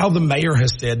 Now the mayor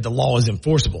has said the law is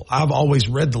enforceable. I've always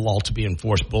read the law to be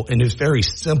enforceable, and it's very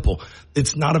simple.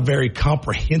 It's not a very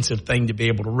comprehensive thing to be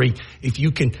able to read. If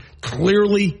you can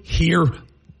clearly hear it,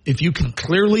 if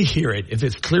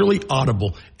it's clearly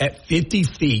audible at 50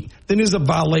 feet, then it's a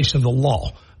violation of the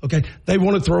law. Okay, they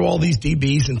want to throw all these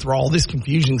DBs and throw all this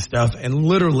confusing stuff, and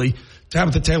literally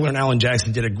Tabitha Taylor and Alan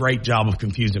Jackson did a great job of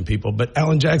confusing people. But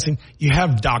Alan Jackson, you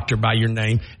have doctor by your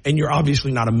name, and you're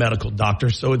obviously not a medical doctor,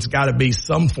 so it's got to be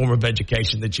some form of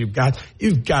education that you've got.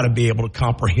 You've got to be able to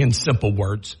comprehend simple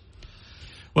words.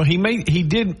 Well, he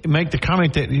did make the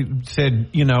comment that he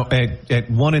said, at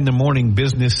 1 a.m,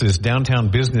 downtown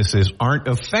businesses aren't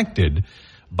affected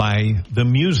by the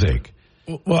music.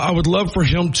 Well, I would love for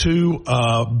him to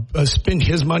spend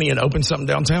his money and open something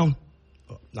downtown.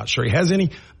 Not sure he has any,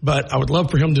 but I would love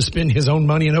for him to spend his own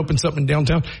money and open something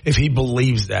downtown if he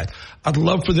believes that. I'd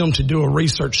love for them to do a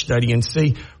research study and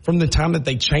see from the time that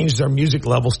they changed their music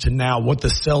levels to now what the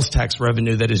sales tax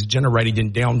revenue that is generated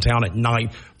in downtown at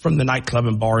night from the nightclub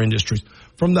and bar industries,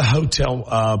 from the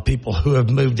hotel people who have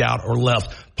moved out or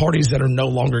left, parties that are no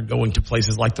longer going to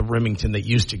places like the Remington that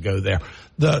used to go there.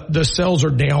 The sales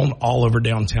are down all over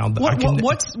downtown.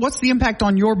 What's the impact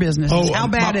on your business? How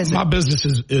bad is it? My business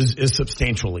is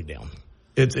substantially down.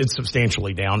 It's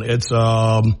substantially down. It's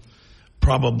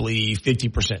probably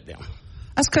 50% down.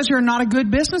 That's because you're not a good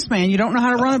businessman. You don't know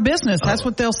how to run a business. That's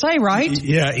what they'll say, right?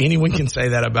 Yeah, anyone can say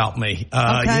that about me.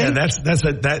 Okay. Yeah,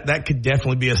 that could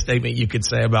definitely be a statement you could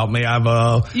say about me.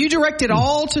 You direct it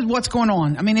all to what's going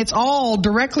on. I mean, it's all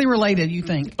directly related, you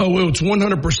think? Oh, well, it's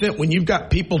 100%. When you've got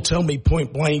people tell me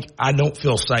point blank, I don't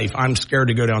feel safe. I'm scared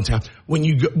to go downtown. When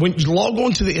you log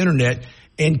onto the internet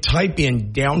and type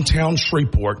in downtown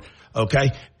Shreveport, okay,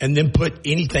 and then put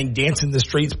anything, dance in the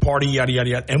streets, party, yada, yada,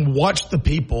 yada, and watch the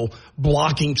people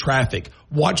blocking traffic.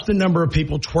 Watch the number of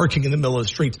people twerking in the middle of the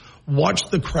streets. Watch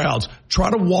the crowds. Try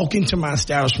to walk into my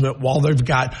establishment while they've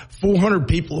got 400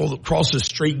 people across the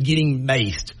street getting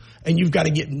maced. And you've got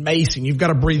to get mace, and you've got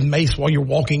to breathe mace while you're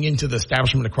walking into the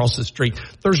establishment across the street.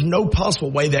 There's no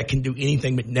possible way that can do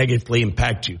anything but negatively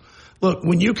impact you. Look,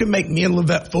 when you can make me and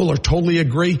Levette Fuller totally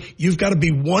agree, you've got to be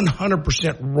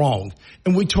 100% wrong.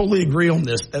 And we totally agree on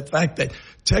this. The fact that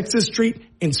Texas Street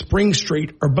and Spring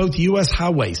Street are both U.S.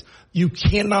 highways. You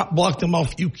cannot block them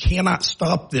off. You cannot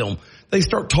stop them. they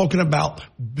start talking about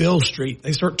Bill Street.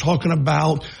 They start talking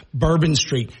about Bourbon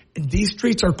Street. And these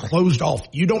streets are closed off.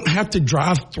 You don't have to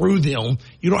drive through them.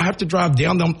 You don't have to drive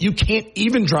down them. You can't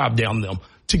even drive down them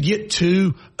to get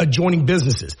to adjoining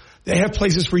businesses. They have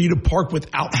places for you to park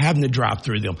without having to drive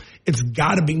through them. It's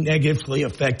got to be negatively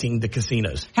affecting the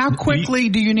casinos. How quickly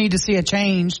do you need to see a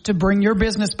change to bring your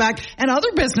business back and other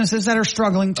businesses that are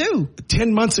struggling too?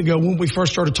 10 months ago when we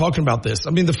first started talking about this,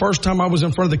 I mean, the first time I was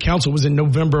in front of the council was in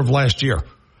November of last year.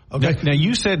 Okay. Now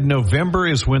you said November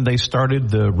is when they started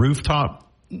the rooftop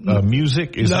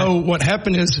music? What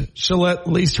happened is Gillette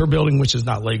leased her building, which is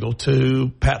not legal,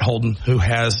 to Pat Holden,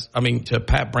 to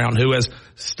Pat Brown, who has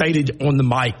stated on the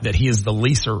mic that he is the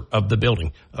leaser of the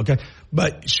building. Okay.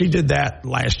 But she did that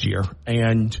last year.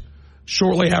 And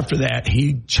shortly after that,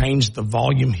 he changed the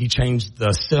volume. He changed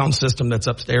the sound system that's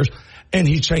upstairs, and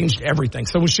he changed everything.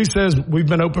 So when she says we've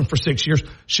been open for 6 years,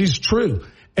 she's true.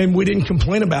 And we didn't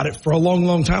complain about it for a long,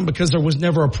 long time because there was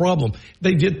never a problem.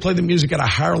 They did play the music at a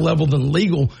higher level than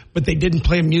legal, but they didn't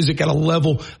play music at a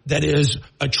level that is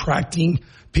attracting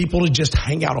people to just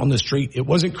hang out on the street. It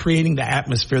wasn't creating the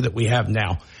atmosphere that we have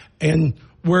now. And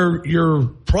where your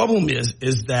problem is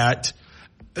that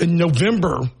in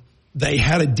November, they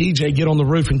had a DJ get on the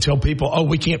roof and tell people, oh,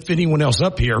 we can't fit anyone else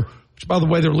up here. Which, by the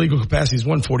way, their legal capacity is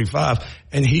 145.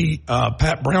 And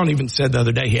Pat Brown even said the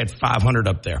other day he had 500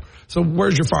 up there. So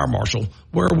where's your fire marshal?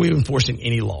 Where are we enforcing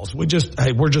any laws? We're just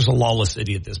a lawless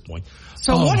city at this point.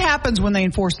 So what happens when they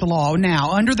enforce the law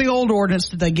now? Under the old ordinance,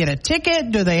 do they get a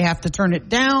ticket? Do they have to turn it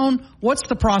down? What's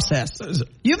the process?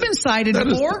 You've been cited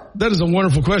before? That is a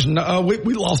wonderful question.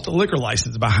 We lost a liquor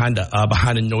license behind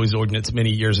a noise ordinance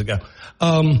many years ago.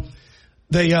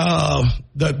 They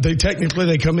technically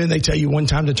they come in, they tell you one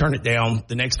time to turn it down.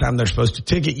 The next time they're supposed to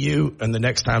ticket you, and the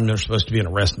next time there's supposed to be an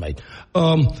arrest made.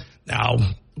 Now,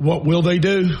 what will they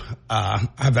do? I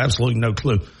have absolutely no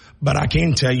clue. But I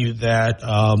can tell you that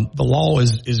the law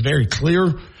is very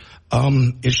clear.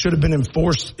 It should have been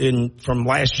enforced from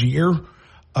last year.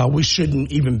 We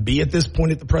shouldn't even be at this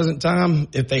point at the present time.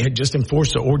 If they had just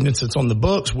enforced the ordinance that's on the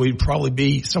books, we'd probably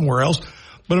be somewhere else.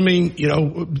 But I mean,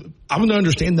 I'm going to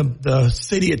understand the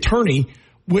city attorney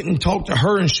went and talked to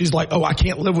her, and she's like, oh, I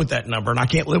can't live with that number, and I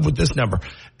can't live with this number.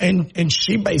 And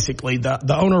she basically,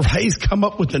 the owner of Hayes, come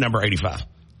up with the number 85.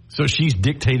 So she's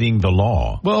dictating the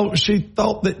law. Well, she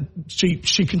thought that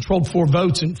she controlled 4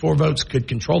 votes, and 4 votes could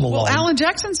control the law. Well, Alan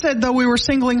Jackson said, though, we were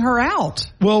singling her out.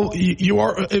 Well,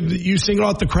 you single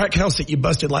out the crack house that you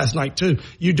busted last night, too.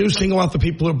 You do single out the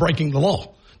people who are breaking the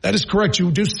law. That is correct.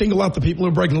 You do single out the people who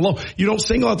are breaking the law. You don't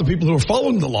single out the people who are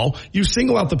following the law. You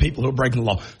single out the people who are breaking the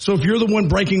law. So if you're the one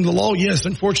breaking the law, yes,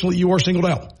 unfortunately, you are singled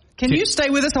out. Can you stay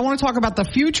with us? I want to talk about the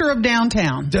future of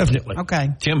downtown. Definitely. Okay.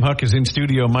 Tim Huck is in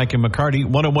studio. Mike and McCarty,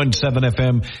 101.7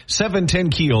 FM,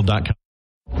 710keel.com.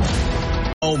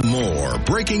 More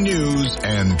breaking news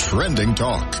and trending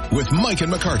talk with Mike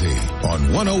and McCarty on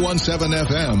 101.7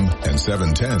 FM and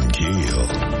 710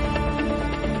 KEEL.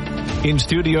 In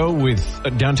studio with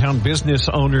downtown business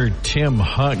owner Tim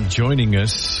Huck joining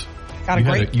us.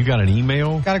 You got an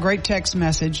email? Got a great text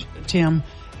message, Tim.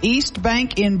 East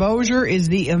Bank in Bossier is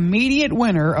the immediate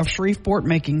winner of Shreveport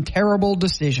making terrible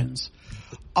decisions.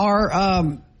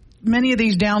 Are many of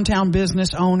these downtown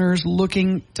business owners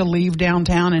looking to leave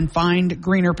downtown and find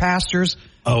greener pastures?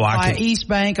 East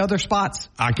Bank, other spots?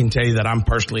 I can tell you that I'm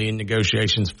personally in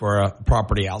negotiations for a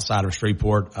property outside of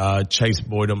Shreveport. Chase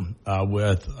Boydum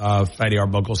with Fatty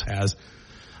Arbuckles has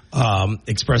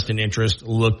expressed an interest,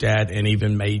 looked at, and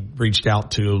even reached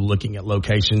out to looking at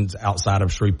locations outside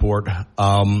of Shreveport.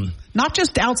 Not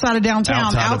just outside of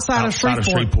downtown, outside of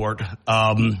Shreveport.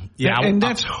 And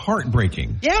that's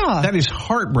heartbreaking. Yeah. That is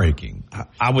heartbreaking.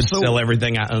 I would sell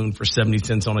everything I own for 70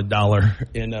 cents on a dollar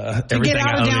in everything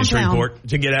I own in Shreveport.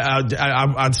 To get out,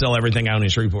 I'd sell everything I own in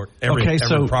Shreveport. Every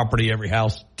property, every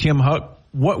house. Tim Huck,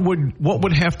 what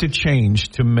would have to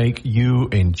change to make you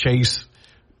and Chase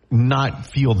not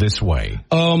feel this way?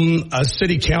 A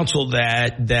city council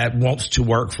that wants to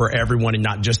work for everyone and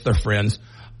not just their friends.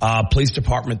 Police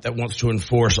department that wants to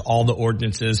enforce all the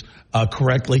ordinances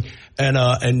correctly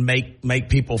and make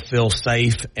people feel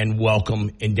safe and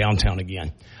welcome in downtown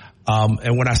again.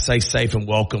 And when I say safe and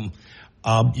welcome,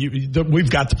 we've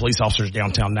got the police officers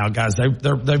downtown now, guys.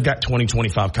 They've got 20,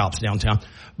 25 cops downtown.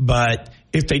 But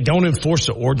if they don't enforce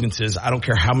the ordinances, I don't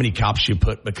care how many cops you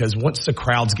put, because once the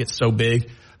crowds get so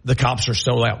big, the cops are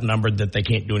so outnumbered that they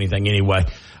can't do anything anyway.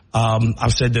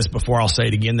 I've said this before, I'll say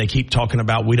it again. They keep talking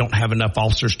about we don't have enough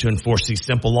officers to enforce these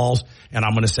simple laws, and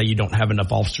I'm going to say you don't have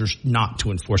enough officers not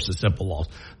to enforce the simple laws.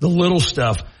 The little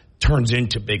stuff, turns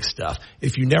into big stuff.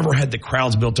 If you never had the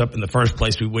crowds built up in the first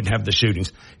place, we wouldn't have the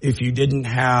shootings. If you didn't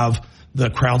have the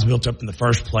crowds built up in the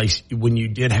first place, when you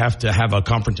did have to have a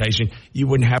confrontation, you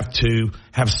wouldn't have to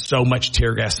have so much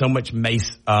tear gas, so much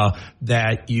mace,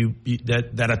 that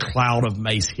a cloud of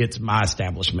mace hits my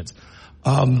establishments.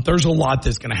 There's a lot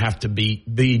that's going to have to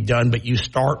be done, but you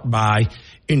start by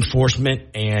enforcement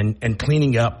and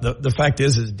cleaning up. The fact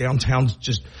is downtown's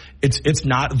just, it's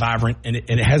not vibrant, and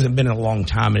it hasn't been in a long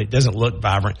time, and it doesn't look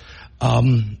vibrant.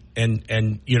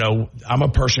 And you know, I'm a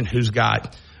person who's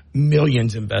got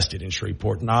millions invested in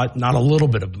Shreveport, not a little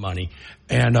bit of money.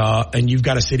 And you've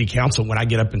got a city council when I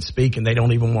get up and speak, and they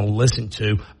don't even want to listen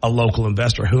to a local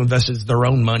investor who invests their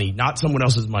own money, not someone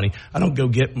else's money. I don't go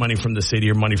get money from the city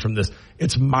or money from this.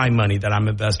 It's my money that I'm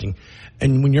investing.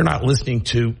 And when you're not listening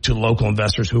to local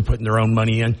investors who are putting their own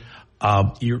money in,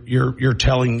 you're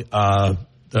telling,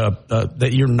 that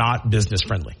you're not business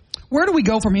friendly. Where do we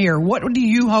go from here? What do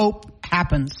you hope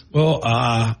happens? Well,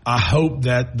 I hope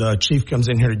that the chief comes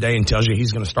in here today and tells you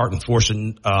he's going to start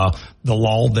enforcing the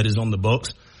law that is on the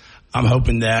books. I'm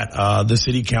hoping that the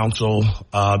city council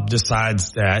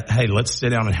decides that, hey, let's sit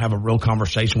down and have a real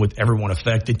conversation with everyone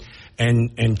affected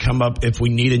and come up if we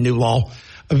need a new law.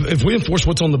 If we enforce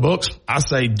what's on the books, I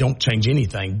say don't change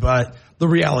anything. But the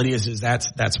reality is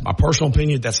that's my personal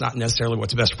opinion. That's not necessarily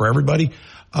what's best for everybody.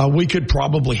 We could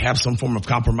probably have some form of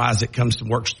compromise that comes to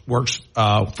works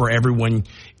for everyone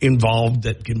involved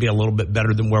that can be a little bit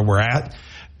better than where we're at,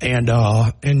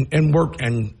 and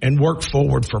work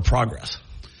forward for progress.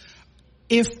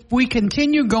 If we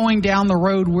continue going down the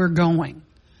road we're going,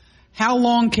 how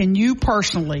long can you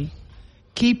personally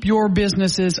keep your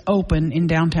businesses open in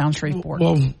downtown Shreveport?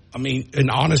 Well, I mean, an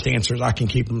honest answer is I can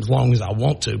keep them as long as I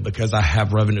want to because I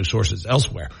have revenue sources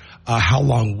elsewhere. How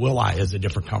long will I is a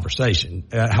different conversation.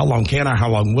 How long can I? How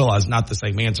long will I is not the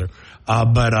same answer. Are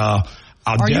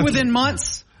you within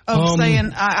months of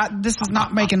saying this is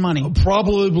not making money?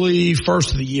 Probably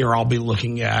first of the year I'll be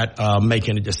looking at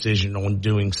making a decision on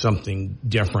doing something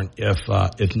different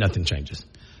if nothing changes.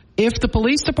 If the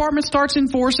police department starts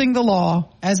enforcing the law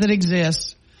as it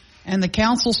exists and the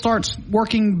council starts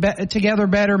working together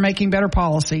better, making better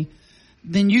policy,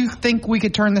 then you think we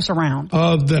could turn this around?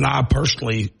 Then I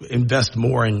personally invest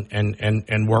more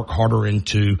and work harder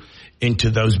into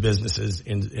those businesses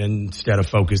instead of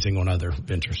focusing on other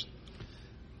ventures.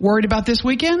 Worried about this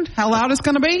weekend? How loud it's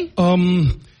going to be?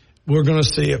 We're going to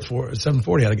see it for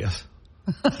 7:40, I guess.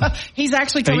 He's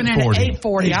actually coming in at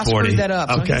 8:40. I screwed that up.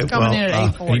 So okay, he's coming in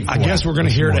at 8:40. I guess we're going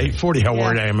to hear at 8:40 how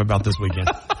worried I am about this weekend.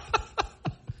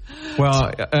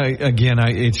 Well, again,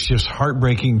 it's just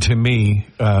heartbreaking to me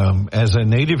as a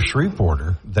native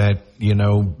Shreveporter that, you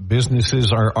know,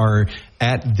 businesses are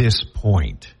at this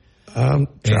point.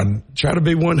 Try to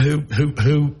be one who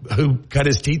cut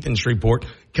his teeth in Shreveport,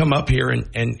 come up here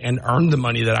and earn the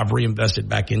money that I've reinvested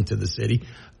back into the city.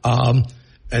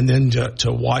 And then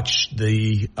to watch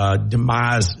the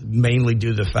demise mainly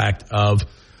due to the fact of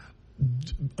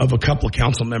a couple of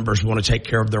council members who want to take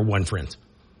care of their one friends.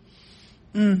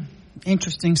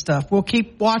 Interesting stuff. We'll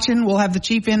keep watching. We'll have the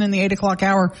chief in the 8 o'clock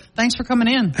hour. Thanks for coming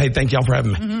in. Hey, thank y'all for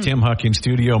having me. Mm-hmm. Tim Huck in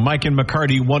studio. Mike and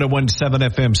McCarty, 101.7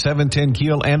 FM, 710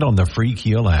 KEEL, and on the free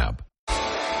KEEL app.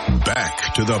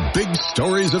 Back to the big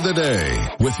stories of the day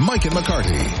with Mike and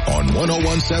McCarty on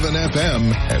 101.7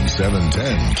 FM and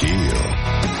 710 KEEL.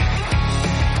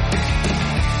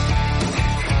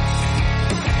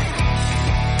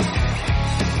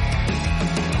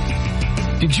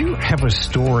 Did you have a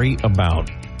story about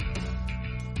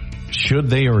should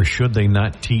they or should they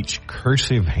not teach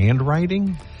cursive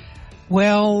handwriting?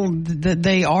 Well,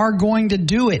 they are going to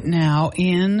do it now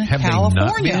in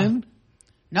California. They not been?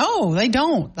 No, they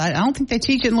don't. I don't think they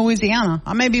teach it in Louisiana.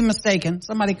 I may be mistaken.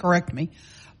 Somebody correct me.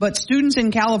 But students in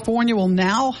California will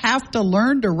now have to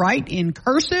learn to write in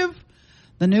cursive.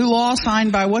 The new law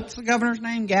signed by, what's the governor's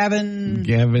name? Gavin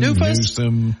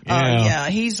Newsom. Yeah.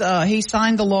 He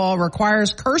signed the law,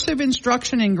 requires cursive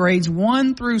instruction in grades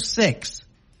 1 through 6.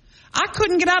 I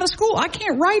couldn't get out of school. I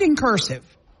can't write in cursive.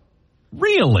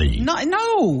 Really?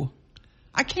 No.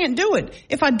 I can't do it.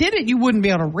 If I did it, you wouldn't be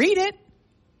able to read it.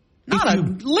 Not a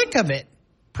lick of it.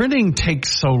 Printing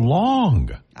takes so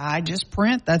long. I just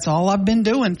print. That's all I've been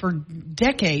doing for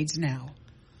decades now.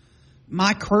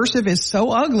 My cursive is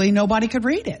so ugly, nobody could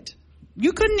read it.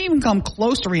 You couldn't even come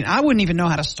close to reading. I wouldn't even know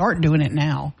how to start doing it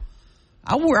now.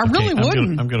 I really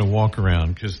wouldn't. I'm going to walk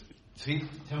around because, see,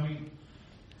 tell me,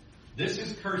 this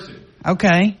is cursive.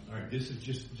 Okay. All right, this is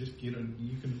just you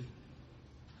can.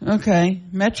 Okay.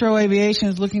 Metro Aviation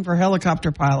is looking for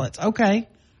helicopter pilots. Okay.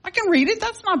 I can read it.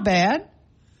 That's not bad.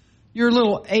 Your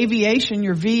little aviation,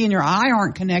 your V and your I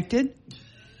aren't connected.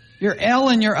 Your L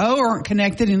and your O aren't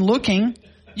connected in looking.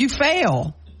 You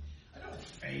fail.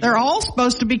 They're all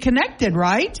supposed to be connected,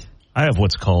 right? I have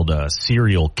what's called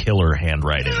serial killer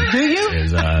handwriting. Do you?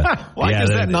 Why does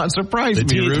that not surprise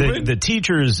me, Ruben? The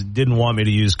teachers didn't want me to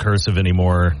use cursive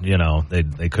anymore. You know,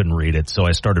 they couldn't read it, so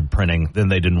I started printing. Then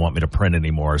they didn't want me to print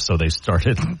anymore, so they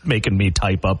started making me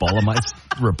type up all of my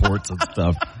reports and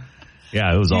stuff.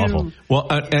 Yeah, it was awful. Well,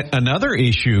 another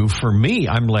issue for me,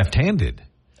 I'm left-handed.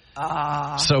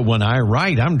 So when I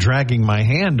write, I'm dragging my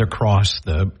hand across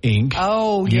the ink.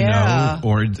 Oh, you know,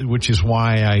 which is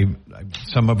why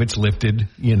some of it's lifted,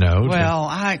 you know. Well,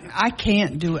 I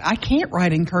can't do it. I can't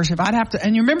write in cursive. I'd have to.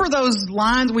 And you remember those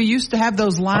lines? We used to have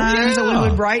those lines that we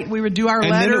would write. We would do our letters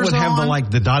on. And then it would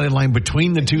have the dotted line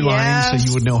between the two lines, so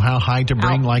you would know how high to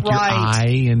bring, your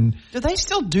I. And do they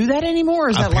still do that anymore? Or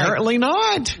is apparently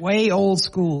not. Way old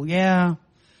school? Yeah,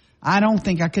 I don't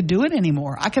think I could do it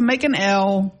anymore. I can make an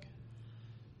L.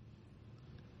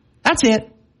 That's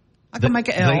it. I can make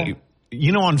an L.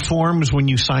 You know, on forms when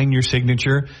you sign your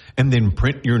signature and then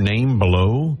print your name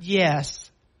below?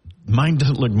 Yes. Mine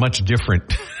doesn't look much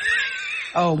different.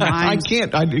 Oh, mine. I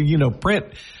can't, print.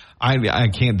 I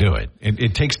can't do it.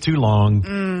 It takes too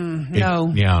long.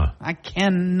 No. Yeah. I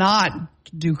cannot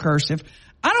do cursive.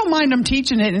 I don't mind them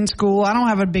teaching it in school. I don't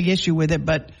have a big issue with it,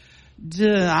 but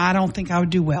I don't think I would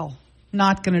do well.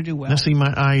 Not going to do well. Now, see,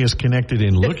 my eye is connected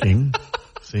in looking.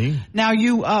 See? Now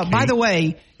by the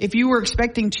way, if you were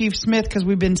expecting Chief Smith, because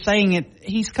we've been saying it,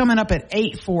 he's coming up at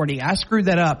 8:40. I screwed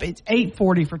that up. It's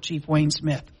 8:40 for Chief Wayne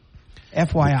Smith.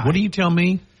 FYI. What do you tell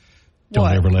me? Don't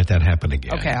ever let that happen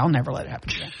again. Okay, I'll never let it happen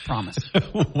again. Promise.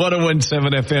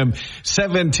 101.7 FM,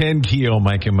 710 KEEL,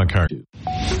 Mike and McCarty.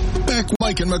 Back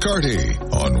Mike and McCarty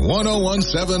on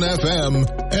 101.7 FM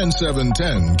and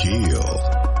 710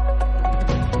 KEEL.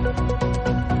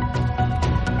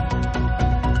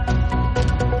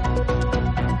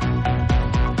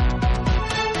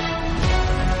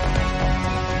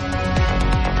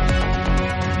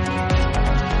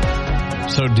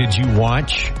 So did you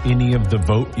watch any of the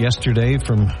vote yesterday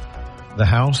from the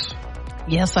House?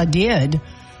 Yes, I did.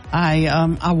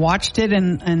 I watched it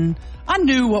and I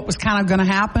knew what was kind of going to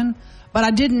happen, but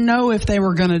I didn't know if they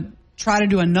were going to try to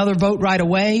do another vote right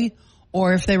away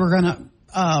or if they were going to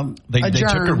adjourn. They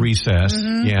took a recess,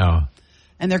 yeah.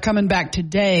 And they're coming back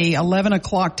today, 11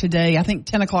 o'clock today, I think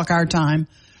 10 o'clock our time,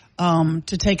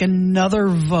 to take another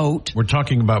vote. We're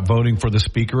talking about voting for the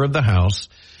Speaker of the House.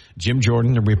 Jim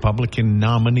Jordan, the Republican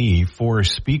nominee for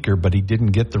Speaker, but he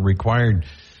didn't get the required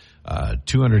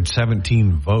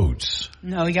 217 votes.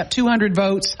 No, he got 200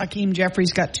 votes. Hakeem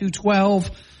Jeffries got 212.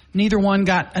 Neither one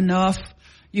got enough.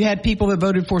 You had people that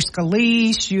voted for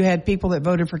Scalise. You had people that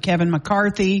voted for Kevin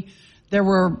McCarthy. There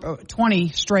were 20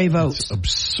 stray votes. That's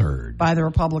absurd. By the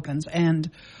Republicans.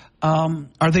 And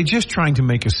are they just trying to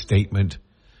make a statement?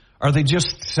 Are they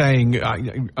just saying,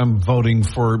 I'm voting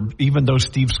for, even though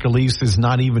Steve Scalise is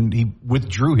not even, he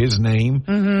withdrew his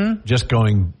name, just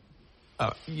going,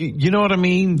 you know what I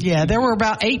mean? Yeah, there were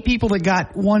about 8 people that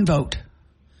got 1 vote.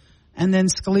 And then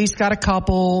Scalise got a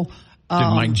couple. Did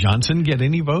Mike Johnson get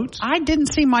any votes? I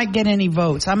didn't see Mike get any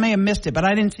votes. I may have missed it, but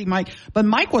I didn't see Mike. But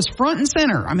Mike was front and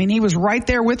center. I mean, he was right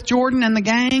there with Jordan and the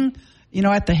gang,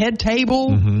 at the head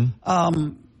table.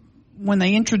 When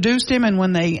they introduced him and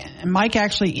Mike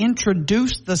actually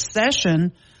introduced the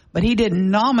session, but he didn't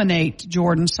nominate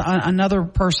Jordan. Another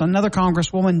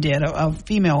congresswoman did. A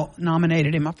female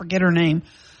nominated him. I forget her name.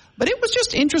 But it was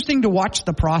just interesting to watch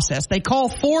the process. They call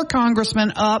 4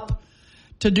 congressmen up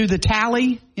to do the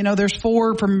tally. There's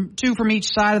 2 from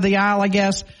each side of the aisle, I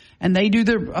guess. And they do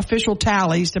the official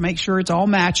tallies to make sure it's all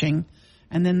matching.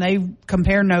 And then they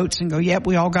compare notes and go, yep,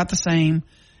 we all got the same.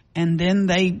 And then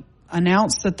they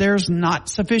announced that there's not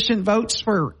sufficient votes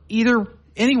for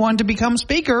anyone to become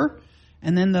speaker,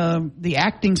 and then the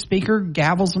acting speaker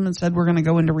gavels them and said we're going to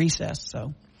go into recess.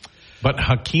 So, but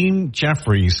Hakeem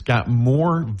Jeffries got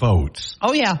more votes.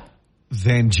 Oh yeah,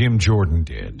 than Jim Jordan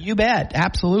did. You bet,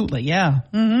 absolutely, yeah.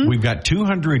 We've got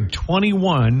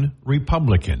 221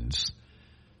 Republicans,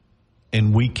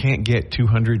 and we can't get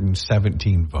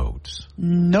 217 votes.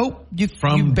 Nope, you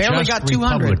barely got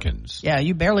 200. Republicans. Yeah,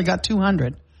 you barely got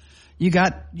 200. You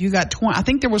got 20. I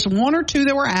think there was 1 or 2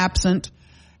 that were absent,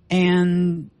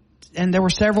 and there were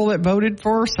several that voted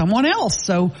for someone else.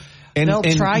 So they'll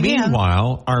try again.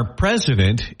 Meanwhile, our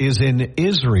president is in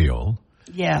Israel.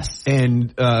 Yes.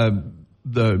 And the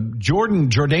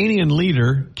Jordanian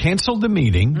leader canceled the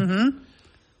meeting.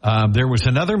 There was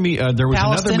another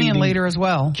Palestinian leader as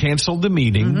well. Canceled the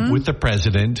meeting with the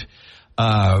president.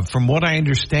 From what I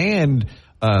understand,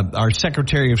 our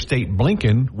Secretary of State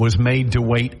Blinken was made to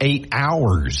wait 8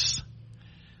 hours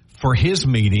for his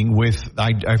meeting with,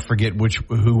 I forget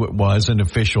who it was, an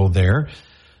official there.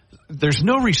 There's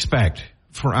no respect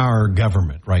for our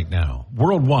government right now.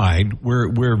 Worldwide,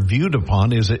 we're viewed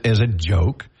upon as a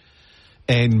joke.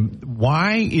 And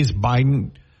why is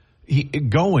Biden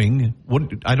going?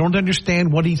 I don't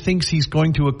understand what he thinks he's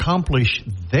going to accomplish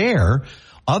there,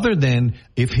 other than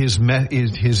if his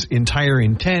entire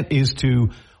intent is to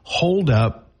hold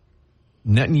up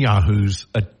Netanyahu's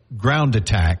ground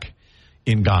attack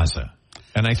in Gaza.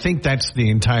 And I think that's the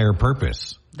entire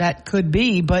purpose. That could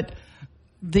be, but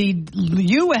the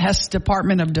U.S.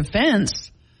 Department of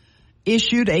Defense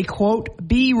issued a, quote,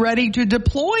 be ready to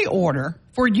deploy order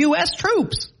for U.S.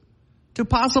 troops to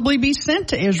possibly be sent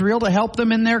to Israel to help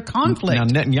them in their conflict.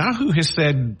 Now, Netanyahu has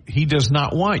said he does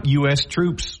not want U.S.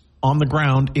 troops on the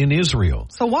ground in Israel.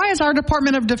 So why is our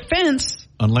Department of Defense...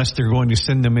 Unless they're going to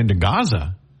send them into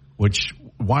Gaza, which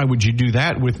why would you do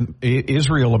that with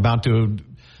Israel about to,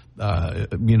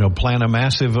 plan a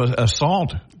massive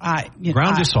assault,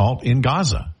 assault in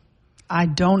Gaza? I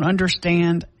don't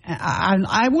understand.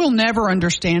 I will never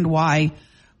understand why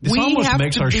this almost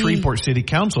makes our Shreveport City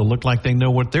Council look like they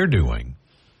know what they're doing.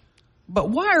 But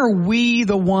why are we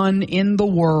the one in the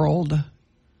world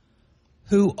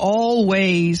who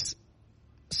always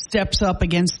steps up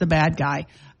against the bad guy?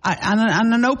 I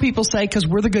know people say because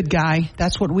we're the good guy.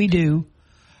 That's what we do.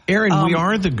 Aaron, we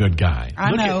are the good guy.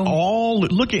 I know.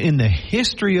 Look at in the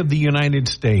history of the United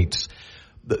States,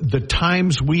 the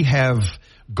times we have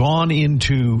gone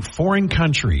into foreign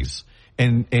countries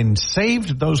and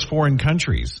saved those foreign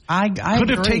countries. I could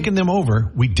have taken them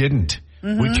over. We didn't.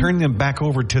 Mm-hmm. We turned them back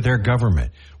over to their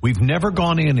government. We've never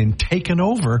gone in and taken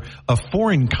over a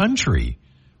foreign country.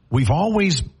 We've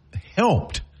always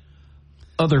helped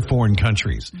other foreign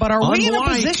countries. But are we in a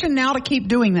position now to keep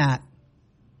doing that?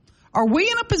 Are we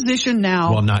in a position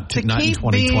now not in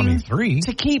 2023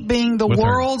 to keep being the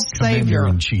world's savior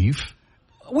in chief?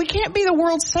 We can't be the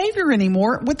world's savior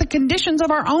anymore with the conditions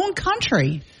of our own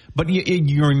country. But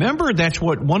you remember that's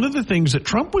what one of the things that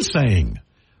Trump was saying.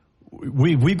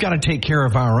 We've got to take care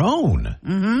of our own.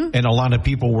 Mm-hmm. And a lot of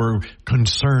people were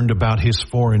concerned about his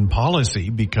foreign policy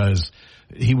because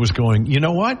he was going, you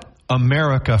know what?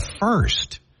 America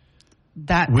first.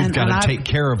 We've got to take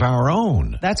care of our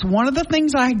own. That's one of the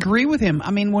things I agree with him.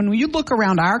 I mean, when you look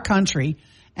around our country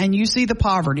and you see the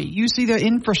poverty, you see the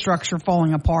infrastructure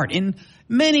falling apart in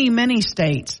many, many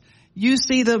states, you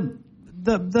see the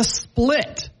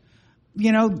split,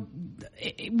 we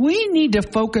need to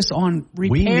focus on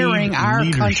repairing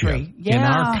our country. Yeah. In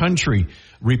our country,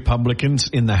 Republicans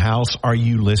in the House, are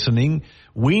you listening?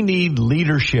 We need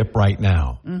leadership right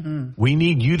now. Mm-hmm. We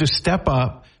need you to step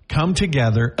up, come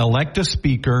together, elect a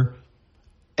speaker,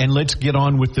 and let's get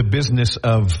on with the business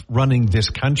of running this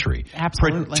country.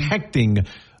 Absolutely. Protecting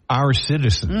our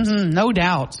citizens. Mm-hmm. No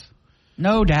doubt.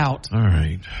 No doubt. All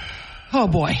right. Oh,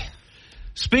 boy.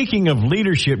 Speaking of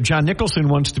leadership, John Nicholson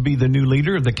wants to be the new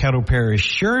leader of the Caddo Parish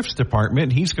Sheriff's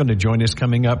Department. He's going to join us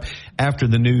coming up after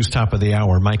the news, top of the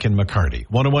hour. Mike and McCarty,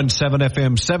 101.7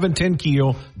 FM,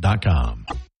 710keel.com.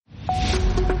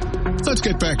 Let's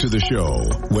get back to the show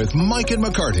with Mike and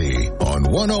McCarty on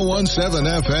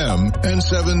 101.7 FM and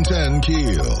 710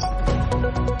 Keel.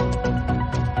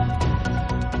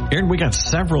 Aaron, we got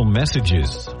several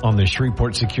messages on the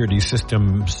Shreveport Security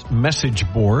Systems message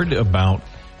board about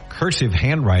cursive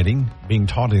handwriting being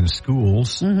taught in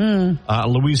schools. Mm-hmm.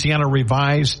 Louisiana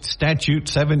Revised Statute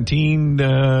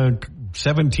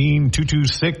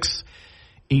 17226.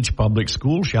 Each public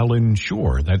school shall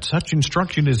ensure that such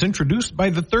instruction is introduced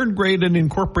by the third grade and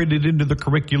incorporated into the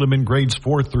curriculum in grades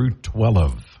 4 through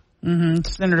 12. Mm-hmm.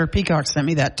 Senator Peacock sent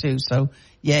me that too. So,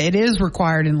 yeah, it is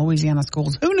required in Louisiana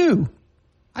schools. Who knew?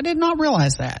 I did not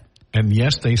realize that. And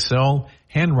yes, they sell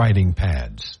handwriting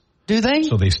pads. Do they?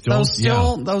 So they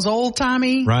those old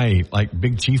timey, right? Like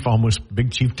Big Chief tablet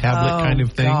kind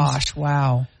of things. Gosh,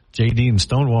 wow. JD in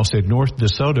Stonewall said North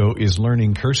DeSoto is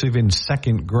learning cursive in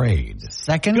second grade.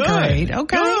 Second grade,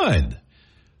 okay.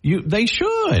 Good. They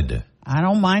should. I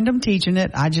don't mind them teaching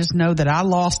it. I just know that I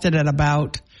lost it at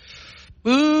about.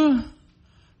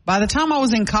 By the time I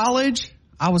was in college,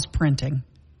 I was printing.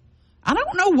 I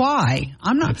don't know why.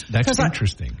 I'm not. That's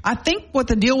interesting. I think what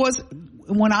the deal was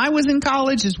when I was in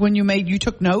college is when you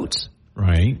took notes.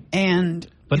 Right.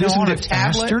 But isn't it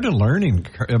faster to learn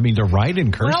to write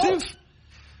in cursive? Well,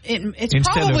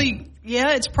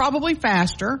 it's probably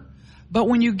faster. But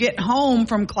when you get home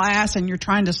from class and you're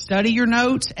trying to study your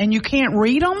notes and you can't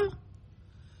read them,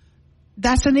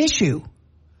 that's an issue.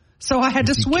 So I had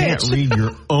to switch. You can't read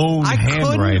your own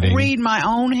handwriting. I couldn't read my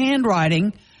own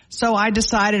handwriting. So I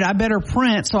decided I better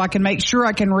print so I can make sure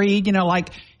I can read, like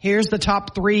here's the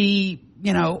top 3,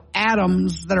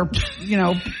 atoms that are,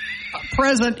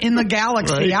 present in the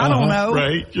galaxy. Right, I don't know.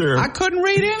 Right, sure. I couldn't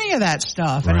read any of that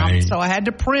stuff. Right. And so I had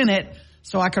to print it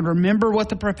so I could remember what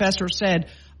the professor said.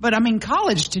 But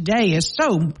college today is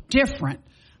so different.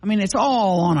 It's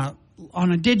all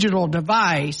on a digital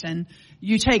device, and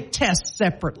you take tests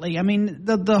separately.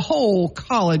 The whole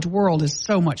college world is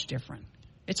so much different.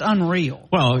 It's unreal.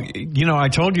 Well, I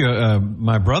told you,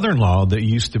 my brother-in-law that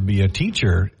used to be a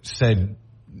teacher said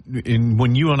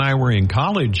when you and I were in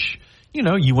college,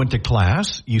 you went to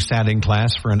class, you sat in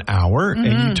class for an hour,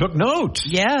 and you took notes.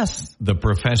 Yes. The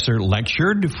professor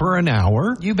lectured for an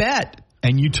hour. You bet.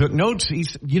 And you took notes.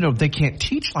 They can't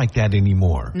teach like that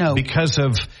anymore. No. Because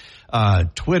of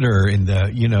Twitter and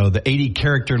the 80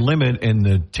 character limit and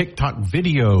the TikTok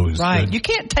videos. Right. You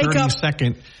can't take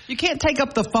You can't take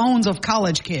up the phones of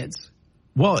college kids.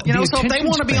 Well, so if they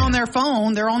want to be on their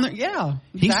phone, they're on their, yeah.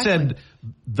 Exactly. He said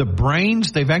the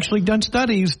brains, they've actually done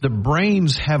studies, the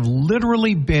brains have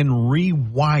literally been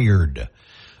rewired.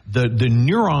 The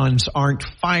neurons aren't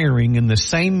firing in the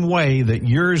same way that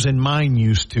yours and mine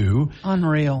used to.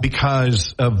 Unreal.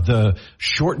 Because of the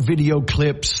short video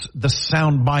clips, the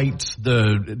sound bites,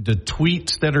 the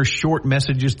tweets that are short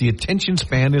messages. The attention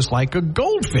span is like a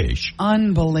goldfish.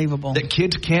 Unbelievable. That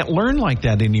kids can't learn like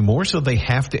that anymore, so they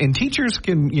have to, and teachers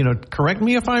can, correct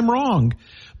me if I'm wrong,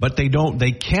 but they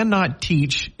cannot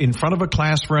teach in front of a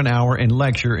class for an hour and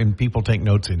lecture and people take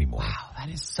notes anymore. Wow. That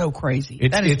is so crazy.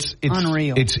 It's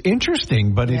unreal. It's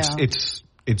interesting, but it's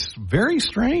very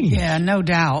strange. Yeah, no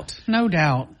doubt. No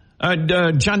doubt.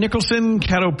 John Nicholson,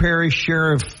 Caddo Parish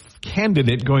Sheriff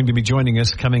candidate, going to be joining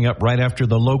us coming up right after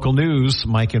the local news.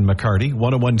 Mike and McCarty,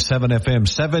 101.7 FM,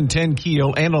 710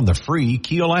 KEEL, and on the free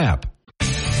KEEL app.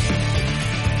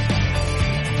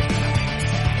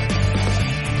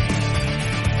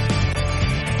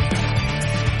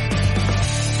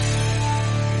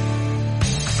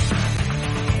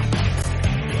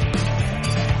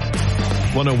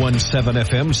 .101.7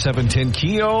 FM, 710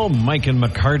 KEEL, Mike and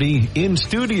McCarty in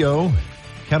studio.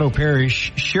 Caddo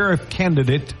Parish Sheriff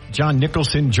candidate John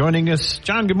Nicholson joining us.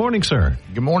 John, good morning, sir.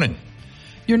 Good morning.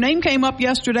 Your name came up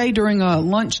yesterday during a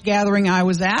lunch gathering I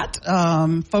was at.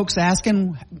 Folks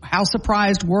asking, how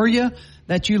surprised were you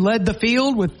that you led the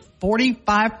field with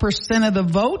 45% of the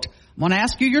vote? I want to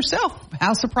ask you yourself,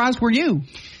 how surprised were you?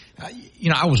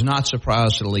 I was not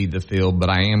surprised to lead the field, but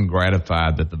I am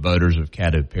gratified that the voters of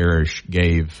Caddo Parish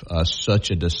gave us such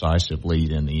a decisive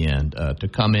lead in the end. To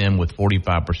come in with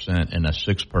 45% in a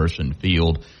 6-person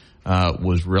field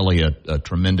was really a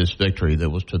tremendous victory that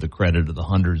was to the credit of the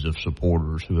hundreds of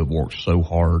supporters who have worked so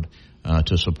hard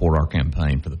to support our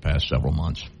campaign for the past several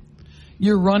months.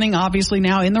 You're running, obviously,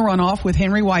 now in the runoff with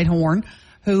Henry Whitehorn,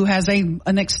 who has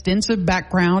an extensive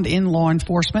background in law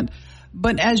enforcement.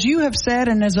 But as you have said,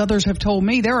 and as others have told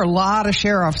me, there are a lot of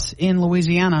sheriffs in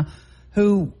Louisiana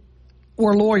who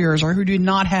were lawyers or who do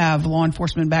not have law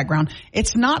enforcement background.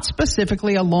 It's not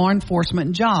specifically a law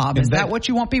enforcement job. Is that what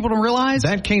you want people to realize?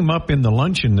 That came up in the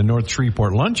luncheon, the North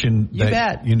Shreveport luncheon. You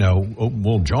bet.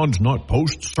 John's not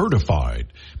post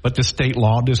certified, but the state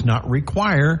law does not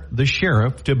require the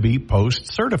sheriff to be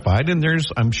post certified, and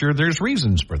I'm sure there's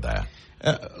reasons for that.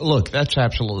 Look, that's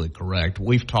absolutely correct.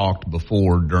 We've talked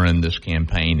before during this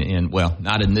campaign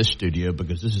not in this studio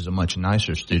because this is a much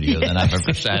nicer studio than I've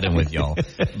ever sat in with y'all,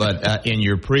 but in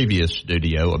your previous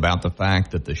studio about the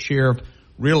fact that the sheriff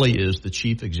really is the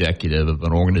chief executive of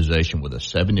an organization with a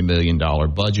 $70 million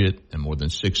budget and more than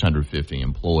 650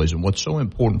 employees. And what's so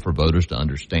important for voters to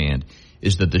understand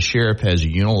is that the sheriff has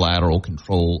unilateral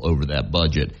control over that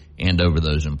budget and over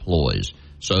those employees.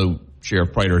 So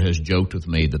Sheriff Prater has joked with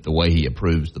me that the way he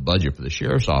approves the budget for the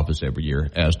sheriff's office every year,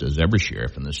 as does every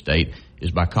sheriff in the state,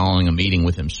 is by calling a meeting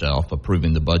with himself,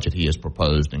 approving the budget he has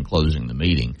proposed, and closing the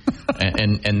meeting.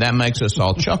 and that makes us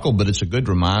all chuckle, but it's a good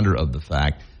reminder of the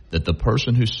fact that the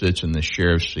person who sits in the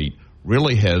sheriff's seat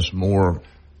really has more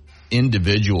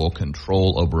individual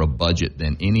control over a budget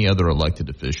than any other elected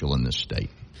official in this state.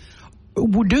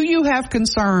 Do you have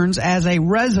concerns as a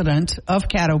resident of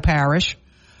Caddo Parish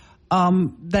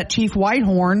that Chief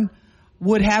Whitehorn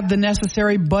would have the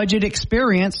necessary budget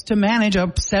experience to manage a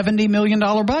 $70 million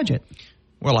budget?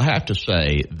 Well, I have to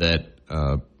say that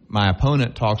my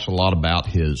opponent talks a lot about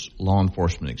his law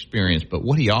enforcement experience, but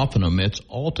what he often omits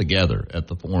altogether at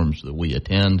the forums that we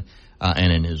attend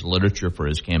and in his literature for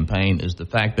his campaign is the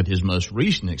fact that his most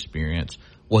recent experience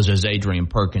was as Adrian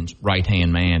Perkins'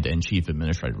 right-hand man and chief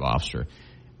administrative officer.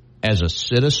 As a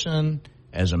citizen,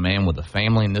 as a man with a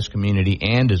family in this community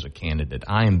and as a candidate,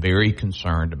 I am very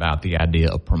concerned about the idea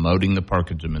of promoting the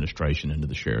Perkins administration into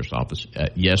the sheriff's office.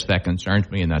 Yes, that concerns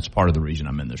me, and that's part of the reason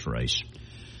I'm in this race.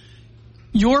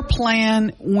 Your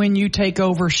plan when you take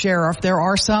over sheriff, there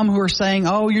are some who are saying,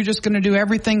 oh, you're just going to do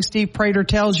everything Steve Prater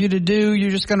tells you to do.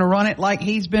 You're just going to run it like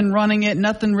he's been running it.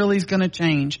 Nothing really is going to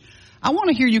change. I want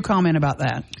to hear you comment about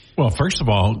that. Well, first of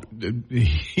all,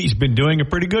 he's been doing a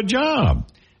pretty good job.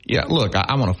 Yeah, look,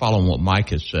 I want to follow on what Mike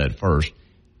has said first.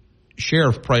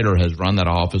 Sheriff Prater has run that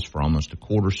office for almost a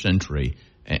quarter century,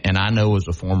 and I know as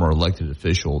a former elected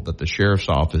official that the sheriff's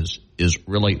office is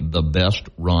really the best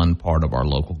run part of our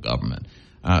local government.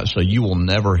 So you will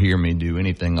never hear me do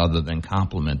anything other than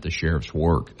compliment the sheriff's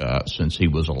work since he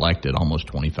was elected almost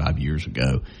 25 years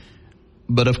ago.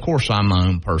 But, of course, I'm my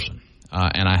own person,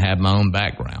 and I have my own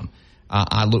background.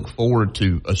 I look forward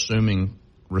to assuming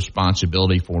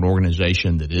responsibility for an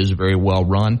organization that is very well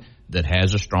run, that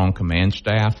has a strong command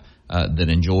staff, that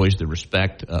enjoys the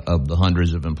respect of the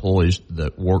hundreds of employees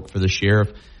that work for the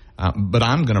sheriff. But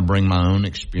I'm going to bring my own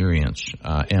experience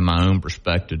and my own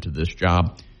perspective to this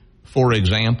job. For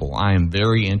example, I am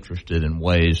very interested in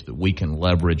ways that we can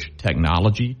leverage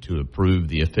technology to improve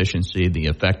the efficiency, the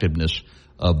effectiveness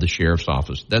of the sheriff's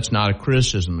office. That's not a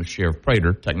criticism of Sheriff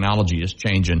Prater. Technology is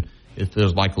changing, it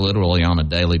feels like literally on a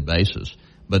daily basis.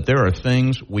 But there are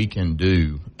things we can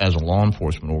do as a law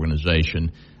enforcement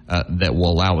organization that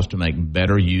will allow us to make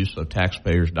better use of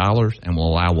taxpayers' dollars and will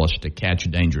allow us to catch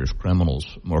dangerous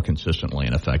criminals more consistently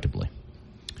and effectively.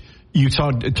 You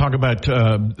talk about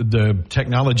the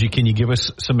technology. Can you give us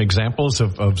some examples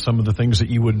of some of the things that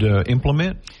you would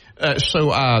implement?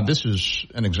 This is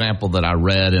an example that I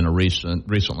read in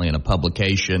recently in a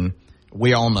publication.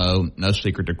 We all know, no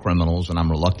secret to criminals, and I'm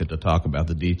reluctant to talk about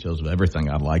the details of everything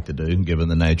I'd like to do given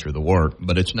the nature of the work,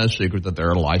 but it's no secret that there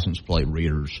are license plate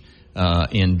readers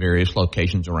in various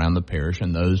locations around the parish,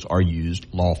 and those are used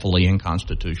lawfully and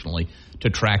constitutionally to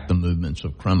track the movements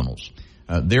of criminals.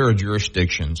 There are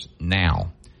jurisdictions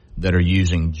now that are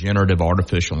using generative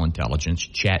artificial intelligence.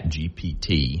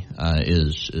 ChatGPT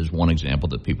is one example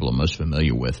that people are most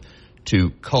familiar with,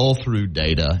 to cull through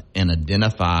data and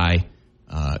identify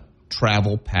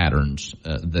travel patterns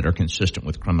that are consistent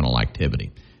with criminal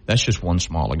activity. That's just one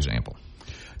small example.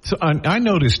 So I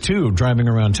noticed too, driving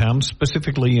around town,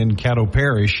 specifically in Caddo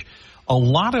Parish, a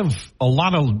lot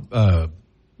of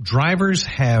drivers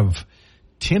have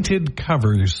tinted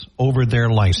covers over their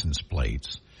license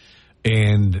plates,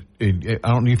 and I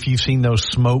don't know if you've seen those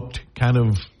smoked kind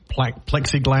of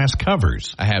plexiglass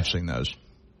covers. I have seen those.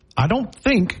 I don't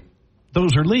think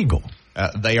those are legal.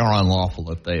 They are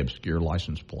unlawful if they obscure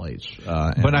license plates.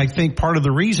 But I think part of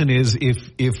the reason is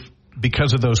if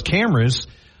because of those cameras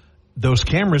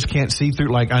can't see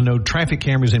through. Like I know traffic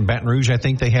cameras in Baton Rouge, I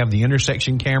think they have the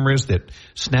intersection cameras that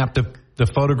snap the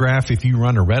photograph if you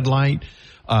run a red light.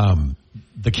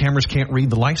 The cameras can't read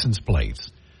the license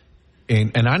plates.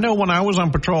 And I know when I was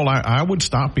on patrol, I would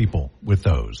stop people with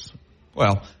those.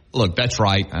 Well, look, that's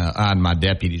right. I and my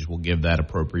deputies will give that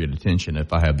appropriate attention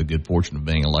if I have the good fortune of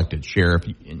being elected sheriff.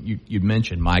 You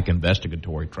mentioned, Mike,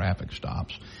 investigatory traffic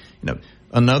stops.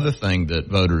 Another thing that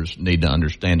voters need to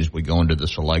understand as we go into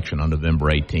this election on November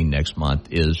 18 next month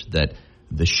is that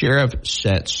the sheriff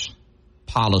sets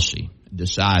policy,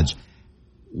 decides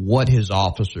what his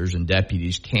officers and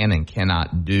deputies can and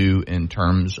cannot do in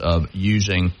terms of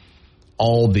using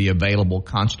all the available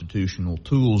constitutional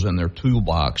tools in their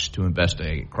toolbox to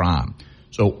investigate crime.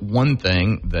 So one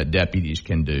thing that deputies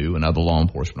can do and other law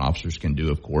enforcement officers can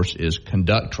do, of course, is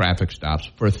conduct traffic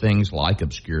stops for things like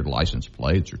obscured license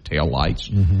plates or tail lights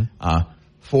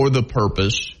for the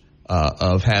purpose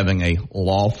of having a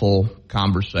lawful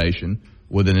conversation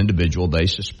with an individual they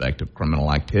suspect of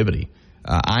criminal activity.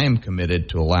 I am committed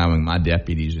to allowing my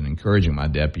deputies and encouraging my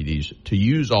deputies to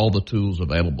use all the tools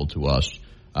available to us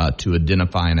to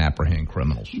identify and apprehend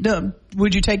criminals.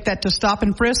 Would you take that to stop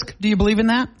and frisk? Do you believe in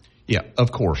that? Yeah,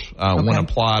 of course. Okay. When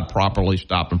applied properly,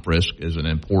 stop and frisk is an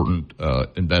important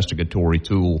investigatory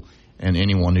tool, and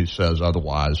anyone who says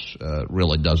otherwise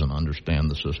really doesn't understand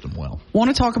the system well. I want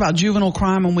to talk about juvenile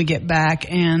crime when we get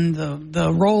back, and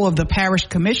the role of the parish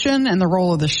commission and the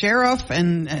role of the sheriff,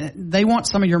 and they want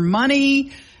some of your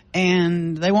money,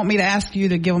 and they want me to ask you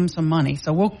to give them some money.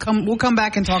 So we'll come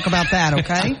back and talk about that,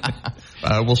 okay?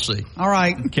 We'll see. All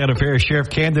right. Caddo Parish Sheriff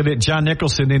candidate John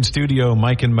Nicholson in studio.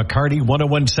 Mike and McCarty,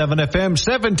 101.7 FM,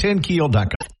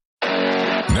 710KEEL.com.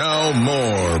 Now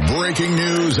more breaking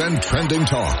news and trending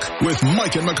talk with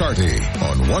Mike and McCarty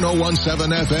on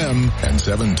 101.7 FM and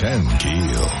 710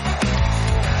 KEEL.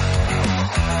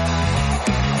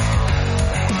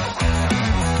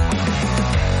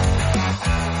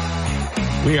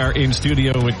 We are in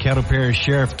studio with Caddo Parish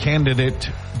Sheriff candidate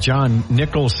John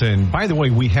Nicholson. By the way,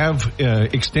 we have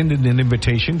extended an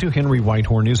invitation to Henry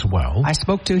Whitehorn as well. I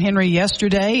spoke to Henry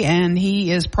yesterday, and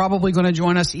he is probably going to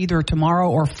join us either tomorrow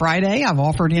or Friday. I've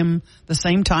offered him the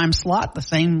same time slot, the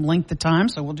same length of time,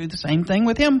 so we'll do the same thing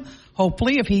with him,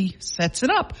 hopefully, if he sets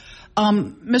it up.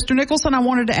 Mr. Nicholson, I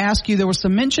wanted to ask you, there was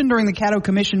some mention during the Caddo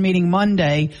Commission meeting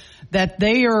Monday that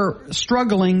they are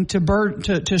struggling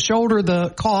to shoulder the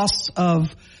costs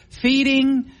of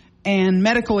feeding and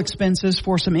medical expenses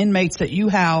for some inmates that you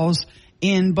house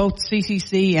in both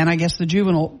CCC and I guess the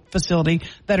juvenile facility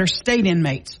that are state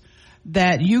inmates.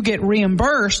 That you get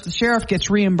reimbursed, the sheriff gets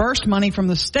reimbursed money from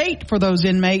the state for those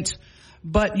inmates,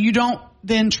 but you don't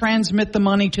then transmit the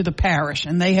money to the parish,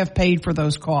 and they have paid for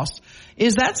those costs.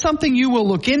 Is that something you will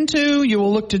look into? You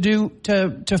will look to do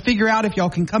to figure out if y'all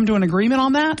can come to an agreement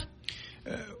on that?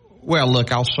 Well,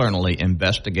 look, I'll certainly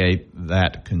investigate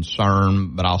that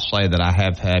concern, but I'll say that I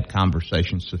have had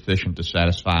conversations sufficient to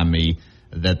satisfy me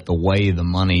that the way the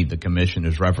money the commission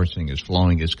is referencing is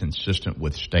flowing is consistent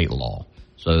with state law.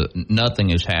 So nothing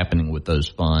is happening with those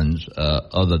funds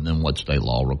other than what state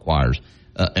law requires.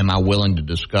 Am I willing to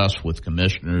discuss with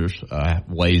commissioners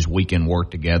ways we can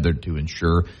work together to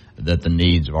ensure that the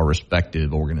needs of our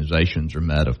respective organizations are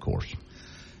met? Of course.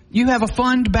 You have a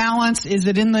fund balance. Is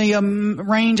it in the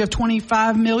range of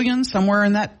 $25 million, somewhere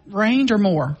in that range or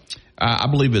more? I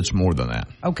believe it's more than that.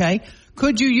 Okay.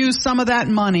 Could you use some of that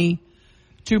money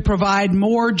to provide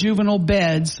more juvenile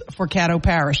beds for Caddo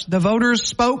Parish? The voters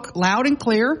spoke loud and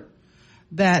clear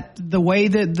that the way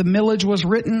that the millage was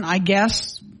written, I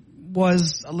guess,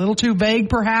 was a little too vague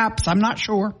perhaps. I'm not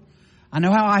sure. I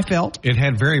know how I felt. It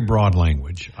had very broad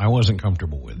language. I wasn't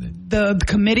comfortable with it. The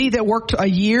committee that worked a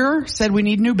year said we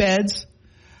need new beds.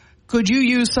 Could you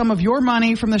use some of your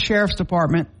money from the sheriff's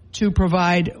department to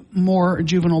provide more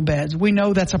juvenile beds? We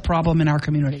know that's a problem in our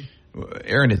community.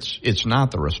 Aaron, it's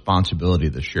not the responsibility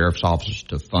of the sheriff's office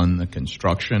to fund the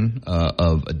construction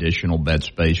of additional bed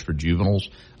space for juveniles.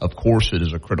 Of course, it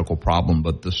is a critical problem,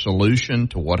 but the solution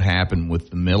to what happened with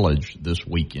the millage this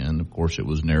weekend, of course, it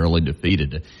was narrowly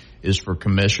defeated, is for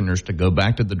commissioners to go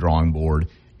back to the drawing board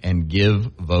and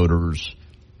give voters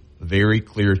very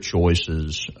clear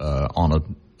choices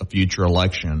on a future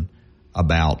election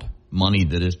about money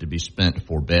that is to be spent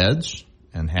for beds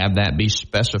and have that be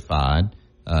specified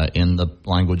in the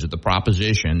language of the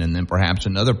proposition, and then perhaps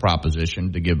another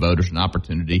proposition to give voters an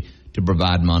opportunity to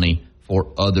provide money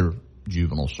for other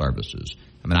juvenile services.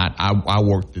 I mean, I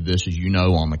worked through this, as you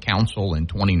know, on the council. In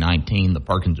 2019, the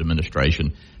Perkins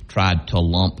administration tried to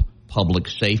lump public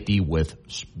safety with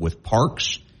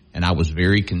parks, and I was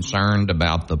very concerned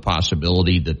about the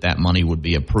possibility that money would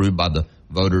be approved by the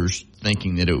voters,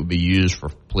 thinking that it would be used for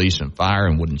police and fire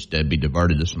and would instead be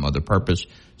diverted to some other purpose.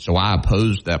 So I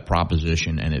opposed that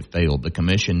proposition, and it failed. The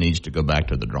commission needs to go back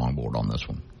to the drawing board on this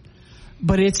one.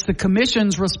 But it's the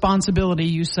commission's responsibility,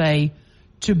 you say,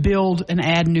 to build and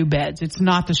add new beds. It's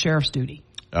not the sheriff's duty.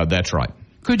 That's right.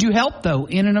 Could you help, though,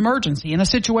 in an emergency, in a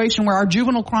situation where our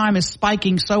juvenile crime is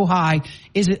spiking so high?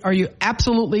 Are you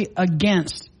absolutely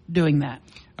against doing that?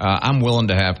 I'm willing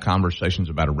to have conversations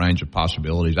about a range of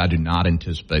possibilities. I do not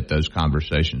anticipate those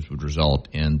conversations would result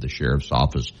in the sheriff's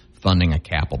office funding a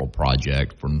capital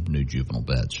project for new juvenile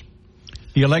beds.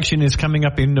 The election is coming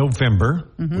up in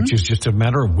November, which is just a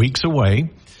matter of weeks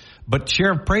away. But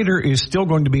Sheriff Prater is still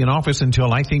going to be in office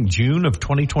until, I think, June of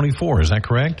 2024. Is that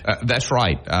correct? That's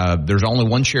right. There's only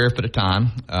one sheriff at a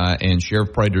time, and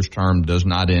Sheriff Prater's term does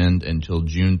not end until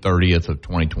June 30th of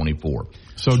 2024.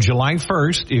 So July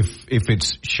 1st, if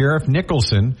it's Sheriff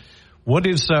Nicholson, what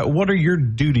are your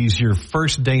duties, your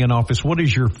first day in office? What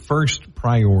is your first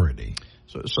priority?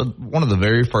 So one of the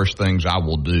very first things I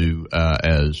will do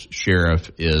as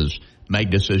sheriff is make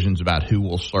decisions about who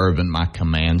will serve in my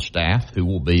command staff, who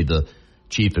will be the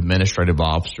chief administrative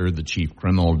officer, the chief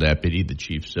criminal deputy, the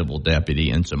chief civil deputy,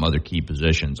 and some other key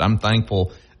positions. I'm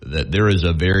thankful that there is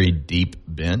a very deep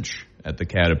bench at the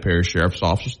Caddo Parish Sheriff's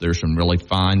Office. There's some really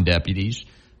fine deputies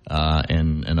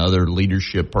and other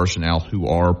leadership personnel who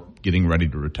are getting ready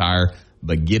to retire.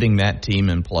 But getting that team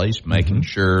in place, making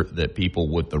sure that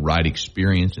people with the right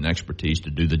experience and expertise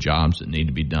to do the jobs that need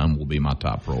to be done will be my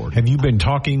top priority. Have you been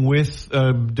talking with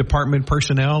department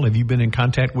personnel? Have you been in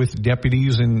contact with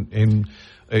deputies and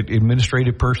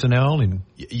administrative personnel?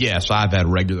 Yes, I've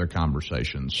had regular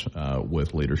conversations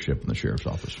with leadership in the sheriff's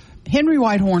office. Henry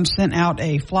Whitehorn sent out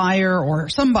a flyer, or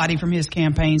somebody from his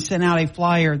campaign sent out a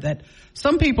flyer that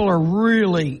some people are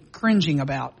really cringing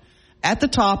about. At the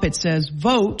top it says,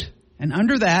 vote. And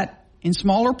under that, in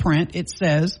smaller print, it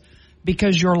says,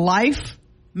 because your life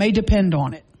may depend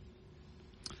on it.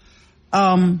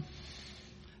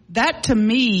 That to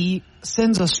me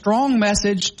sends a strong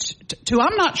message to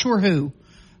I'm not sure who,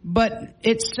 but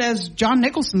it says John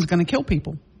Nicholson's going to kill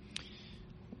people.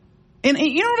 And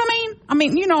you know what I mean? I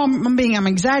mean, you know, I'm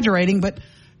exaggerating, but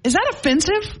is that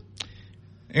offensive?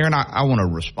 Aaron, I want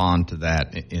to respond to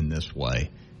that in this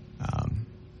way.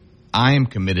 I am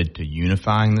committed to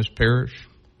unifying this parish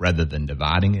rather than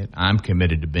dividing it. I'm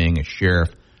committed to being a sheriff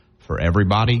for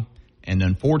everybody. And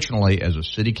unfortunately, as a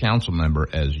city council member,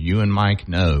 as you and Mike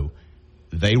know,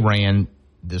 they ran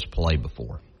this play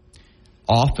before.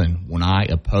 Often when I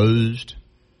opposed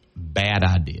bad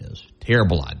ideas,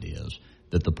 terrible ideas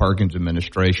that the Perkins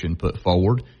administration put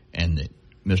forward and that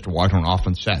Mr. Washington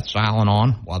often sat silent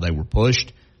on while they were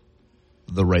pushed,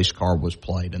 the race card was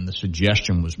played and the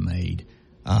suggestion was made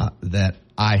that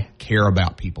I care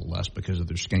about people less because of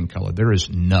their skin color. There is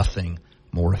nothing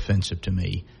more offensive to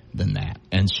me than that.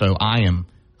 And so I am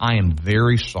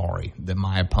very sorry that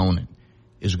my opponent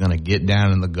is going to get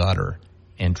down in the gutter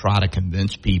and try to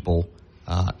convince people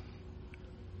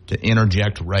to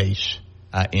interject race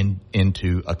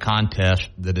into a contest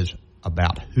that is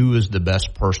about who is the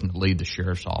best person to lead the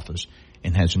sheriff's office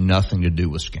and has nothing to do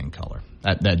with skin color.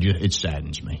 It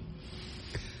saddens me.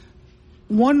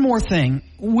 One more thing.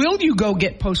 Will you go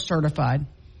get post-certified?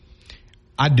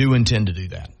 I do intend to do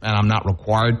that, and I'm not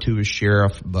required to as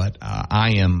sheriff, but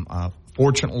I am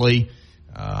fortunately,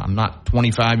 I'm not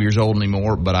 25 years old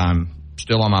anymore, but I'm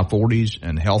still in my 40s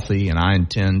and healthy, and I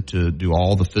intend to do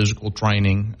all the physical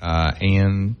training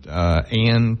and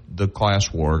the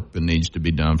classwork that needs to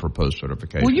be done for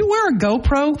post-certification. Will you wear a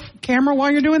GoPro camera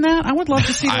while you're doing that? I would love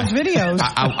to see those videos.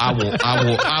 I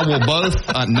will both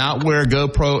not wear a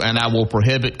GoPro, and I will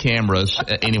prohibit cameras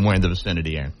anywhere in the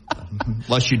vicinity, Aaron,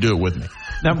 unless you do it with me.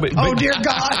 No, but, oh, dear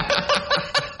God.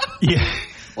 Yeah.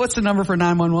 What's the number for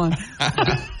 911?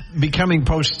 Becoming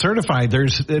post-certified,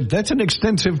 that's an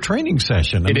extensive training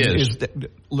session. It is.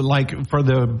 Like for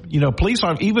the, police,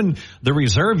 even the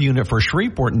reserve unit for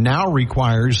Shreveport now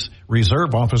requires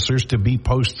reserve officers to be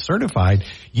post-certified.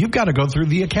 You've got to go through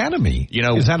the academy.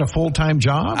 Is that a full-time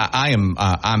job?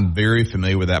 I'm very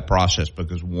familiar with that process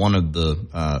because one of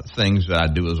the things that I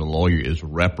do as a lawyer is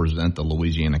represent the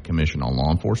Louisiana Commission on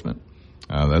Law Enforcement.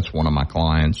 That's one of my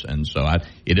clients, and so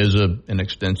it is an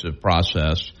extensive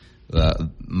process.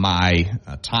 My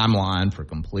timeline for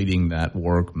completing that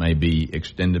work may be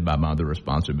extended by my other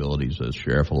responsibilities as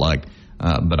sheriff-elect,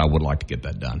 but I would like to get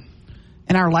that done.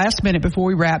 In our last minute before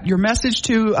we wrap, your message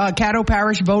to Caddo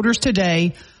Parish voters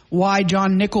today, why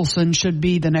John Nicholson should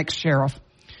be the next sheriff.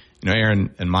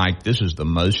 Aaron and Mike, this is the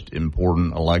most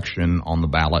important election on the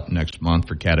ballot next month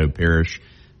for Caddo Parish.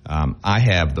 I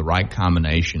have the right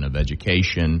combination of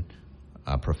education,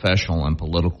 professional and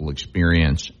political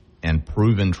experience, and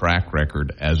proven track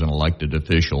record as an elected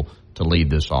official to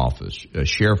lead this office.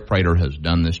 Sheriff Prater has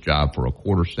done this job for a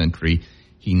quarter century.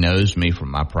 He knows me from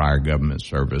my prior government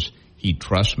service. He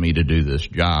trusts me to do this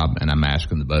job, and I'm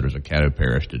asking the voters of Caddo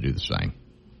Parish to do the same.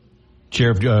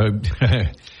 Sheriff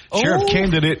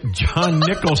candidate John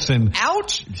Nicholson.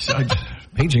 Ouch.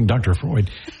 Paging Dr.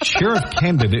 Freud. Sheriff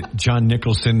candidate John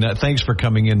Nicholson, thanks for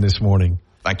coming in this morning.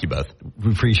 Thank you both.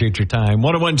 We appreciate your time.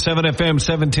 101.7 FM,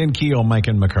 710 KEEL, Mike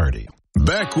and McCarty.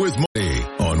 Back with Money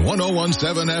on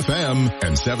 101.7 FM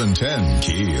and 710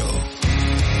 KEEL.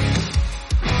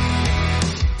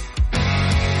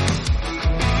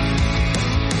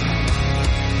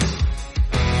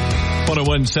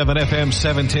 101.7 FM,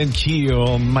 710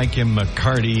 KEEL, Mike and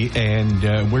McCarty,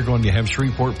 and we're going to have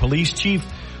Shreveport Police Chief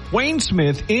Wayne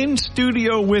Smith in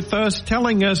studio with us,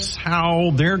 telling us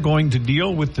how they're going to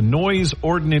deal with the noise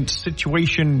ordinance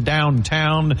situation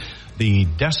downtown, the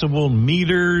decibel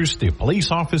meters, the police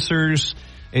officers.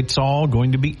 It's all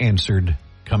going to be answered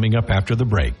coming up after the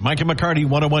break. Mike and McCarty,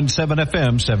 101.7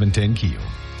 FM, 710 KEEL.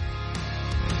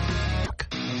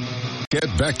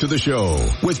 Get back to the show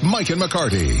with Mike and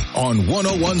McCarty on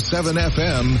 101.7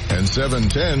 FM and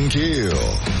 710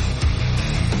 KEEL.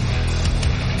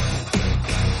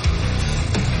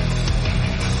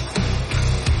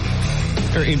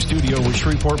 We're in studio with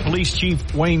Shreveport Police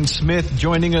Chief Wayne Smith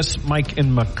joining us. Mike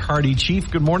and McCarty. Chief,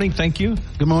 good morning. Thank you.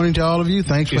 Good morning to all of you.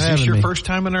 Thanks for having me. Is this your first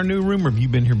time in our new room, or have you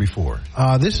been here before?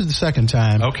 This is the second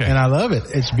time. Okay. And I love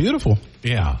it. It's beautiful.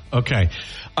 Yeah. Okay.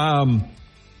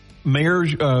 Mayor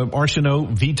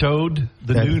Arsenault vetoed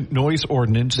the new noise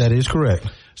ordinance. That is correct.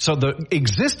 So the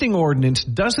existing ordinance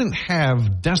doesn't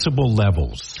have decibel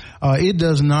levels. It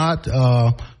does not.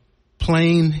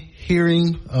 Plain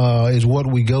hearing is what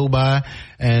we go by,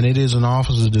 and it is an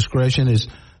officer's discretion. It's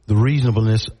the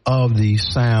reasonableness of the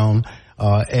sound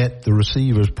at the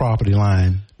receiver's property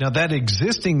line. Now, that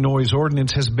existing noise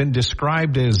ordinance has been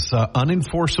described as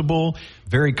unenforceable,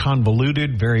 very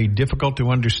convoluted, very difficult to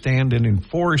understand and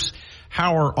enforce.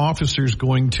 How are officers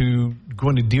going to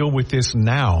deal with this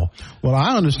now? Well,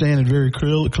 I understand it very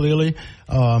clearly,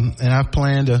 and I've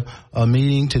planned a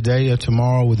meeting today or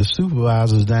tomorrow with the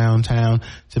supervisors downtown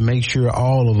to make sure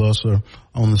all of us are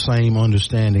on the same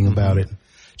understanding about it.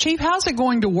 Chief, how's it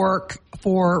going to work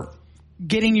for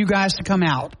getting you guys to come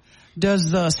out?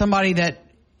 Does somebody that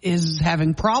is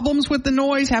having problems with the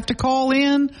noise have to call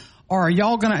in? Or are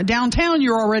y'all downtown,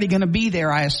 you're already going to be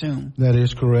there, I assume? That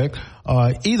is correct.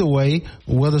 Either way,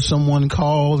 whether someone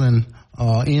calls and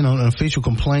in on an official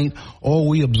complaint or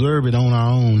we observe it on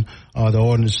our own, the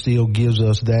ordinance still gives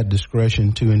us that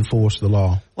discretion to enforce the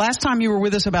law. Last time you were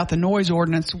with us about the noise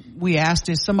ordinance, we asked,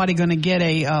 is somebody going to get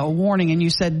a warning? And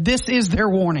you said this is their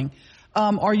warning.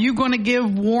 Are you going to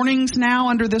give warnings now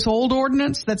under this old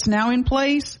ordinance that's now in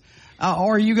place?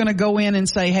 Or are you going to go in and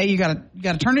say, hey, you got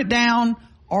to turn it down,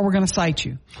 or we're going to cite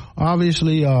you?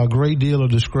 Obviously, a great deal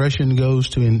of discretion goes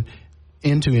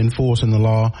into enforcing the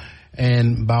law.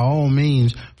 And by all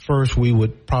means, first we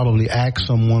would probably ask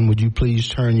someone, would you please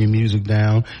turn your music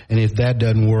down? And if that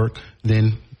doesn't work,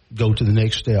 then go to the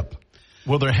next step.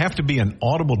 Will there have to be an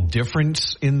audible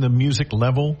difference in the music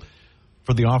level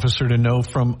for the officer to know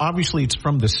from, obviously it's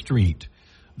from the street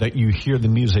that you hear the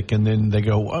music and then they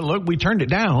go, oh, look, we turned it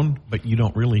down, but you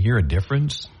don't really hear a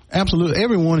difference? Absolutely.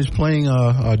 Everyone is playing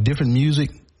a different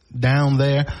music down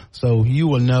there, so you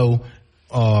will know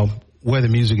where the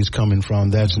music is coming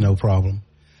from. That's no problem.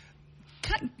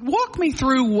 Walk me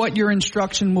through what your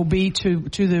instruction will be to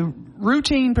the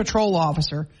routine patrol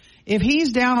officer. If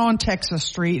he's down on Texas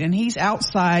Street and he's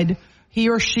outside, he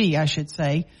or she, I should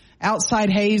say, outside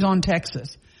Hayes on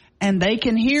Texas, and they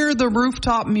can hear the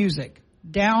rooftop music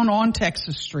down on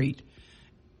Texas Street,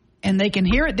 and they can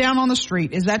hear it down on the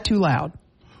street, is that too loud?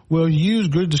 Well, use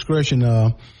good discretion.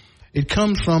 It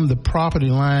comes from the property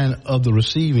line of the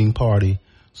receiving party.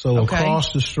 So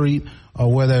across the street,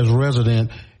 where there's a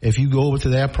resident, if you go over to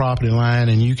that property line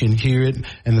and you can hear it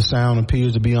and the sound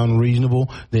appears to be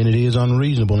unreasonable, then it is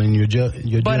unreasonable in your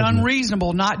judgment. But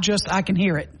unreasonable, not just I can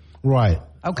hear it. Right.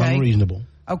 Okay. Unreasonable.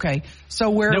 Okay. So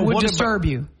where it would disturb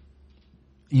you?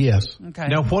 Yes. Okay.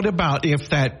 Now, what about if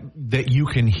that you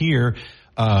can hear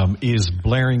is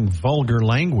blaring vulgar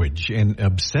language and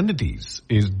obscenities?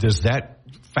 Does that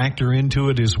factor into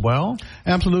it as well?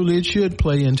 Absolutely. It should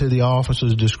play into the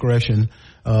officer's discretion,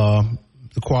 the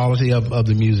quality of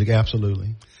the music.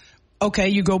 Absolutely. Okay.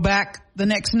 You go back the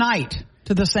next night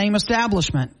to the same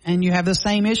establishment and you have the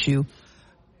same issue.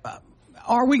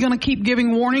 Are we going to keep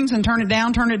giving warnings and turn it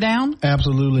down?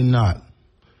 Absolutely not.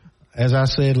 As I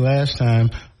said last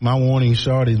time, my warning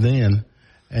started then.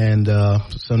 And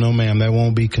so, no, ma'am, there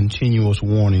won't be continuous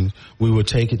warnings. We will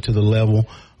take it to the level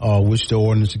which the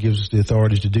ordinance gives us the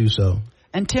authority to do so.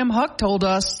 And Tim Huck told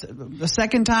us the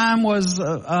second time was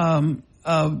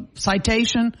a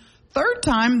citation. Third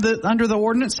time, under the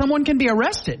ordinance, someone can be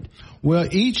arrested. Well,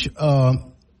 each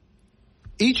of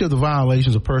the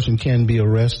violations, a person can be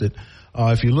arrested.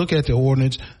 If you look at the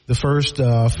ordinance, the first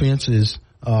offense is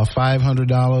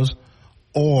 $500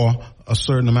 or a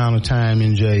certain amount of time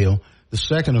in jail. The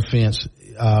second offense,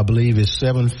 I believe, is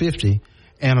 $750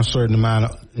 and a certain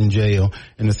amount in jail.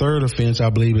 And the third offense, I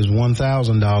believe, is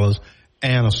 $1,000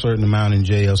 and a certain amount in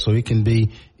jail. So it can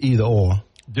be either or.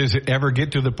 Does it ever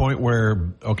get to the point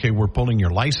where, okay, we're pulling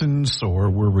your license or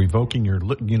we're revoking your,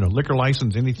 liquor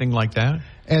license, anything like that?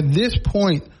 At this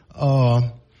point,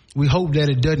 we hope that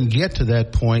it doesn't get to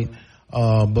that point.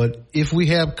 But if we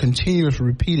have continuous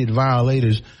repeated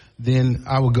violators, then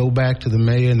I would go back to the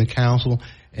mayor and the council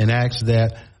and ask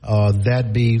that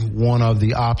that be one of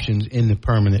the options in the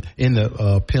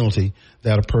penalty,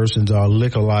 that a person's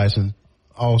liquor license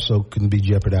also can be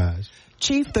jeopardized.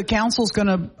 Chief, the council's going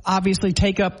to obviously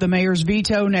take up the mayor's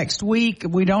veto next week.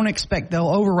 We don't expect they'll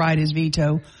override his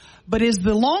veto. But is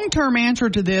the long-term answer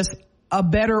to this a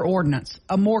better ordinance,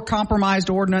 a more compromised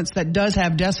ordinance that does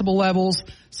have decibel levels,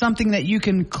 something that you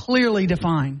can clearly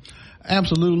define?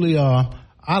 Absolutely.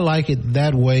 I like it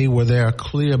that way, where there are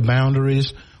clear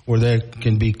boundaries, where there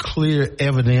can be clear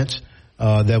evidence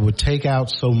that would take out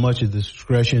so much of the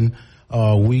discretion.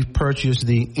 We've purchased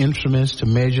the instruments to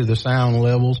measure the sound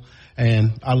levels,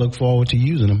 and I look forward to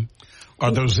using them.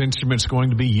 Are those instruments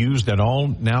going to be used at all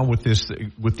now with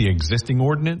the existing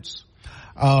ordinance?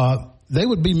 They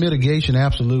would be mitigation,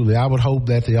 absolutely. I would hope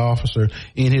that the officer,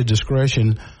 in his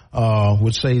discretion,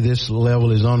 would say this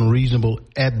level is unreasonable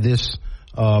at this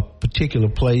particular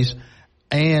place,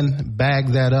 and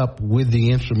bag that up with the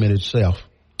instrument itself.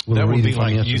 That would be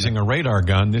like using a radar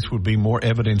gun. This would be more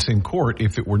evidence in court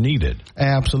if it were needed.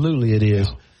 Absolutely, it is.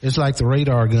 Yeah. It's like the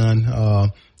radar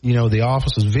gun. The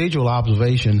officer's visual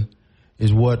observation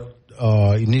is what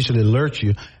initially alerts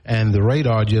you, and the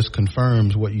radar just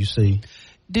confirms what you see.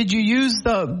 Did you use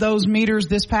those meters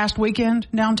this past weekend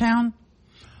downtown?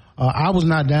 I was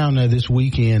not down there this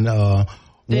weekend. One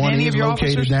is located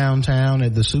officers? Downtown,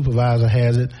 and the supervisor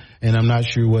has it, and I'm not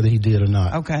sure whether he did or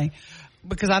not. Okay.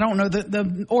 Because I don't know,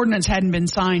 the ordinance hadn't been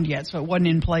signed yet, so it wasn't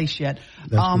in place yet.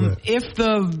 If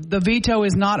the veto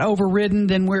is not overridden,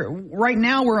 then right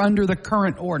now we're under the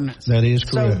current ordinance. That is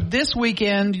correct. So this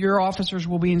weekend, your officers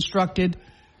will be instructed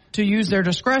to use their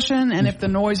discretion, and if the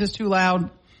noise is too loud,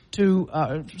 to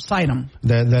cite them.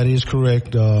 That is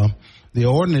correct. The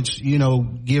ordinance,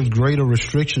 gives greater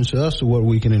restrictions to us to what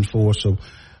we can enforce. So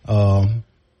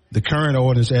the current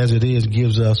ordinance, as it is,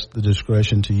 gives us the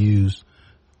discretion to use.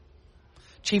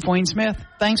 Chief Wayne Smith,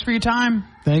 thanks for your time.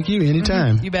 Thank you.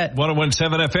 Anytime. You bet.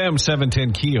 101.7 FM,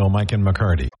 710 KEEL, Mike and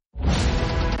McCarty.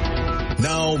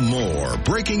 Now more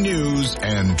breaking news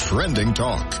and trending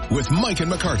talk with Mike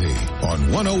and McCarty on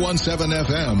 101.7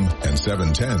 FM and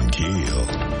 710 KEEL.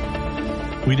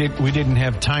 We didn't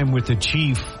have time with the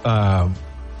chief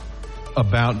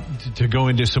to go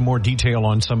into some more detail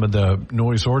on some of the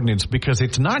noise ordinance, because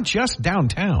it's not just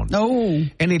downtown. No.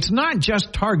 And it's not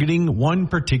just targeting one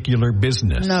particular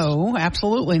business. No,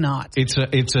 absolutely not. It's a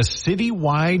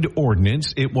citywide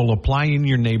ordinance. It will apply in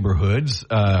your neighborhoods.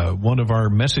 One of our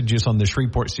messages on the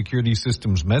Shreveport Security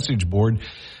Systems message board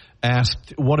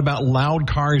asked, what about loud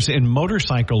cars and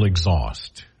motorcycle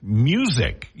exhaust?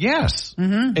 Music. Yes.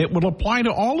 Mm-hmm. It will apply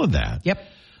to all of that. Yep.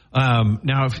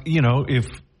 Now, if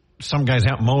some guy's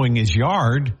out mowing his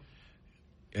yard,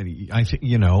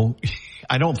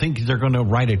 I don't think they're going to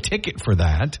write a ticket for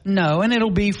that. No, and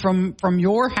it'll be from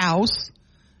your house.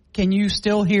 Can you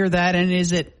still hear that? And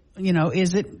does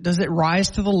it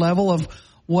rise to the level of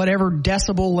whatever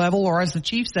decibel level, or as the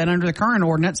chief said, under the current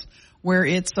ordinance, where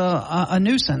it's a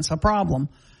nuisance, a problem?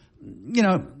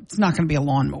 It's not going to be a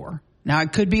lawnmower. Now,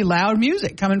 it could be loud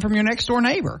music coming from your next door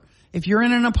neighbor. If you're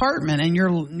in an apartment and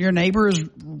your neighbor is,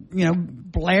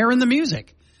 blaring the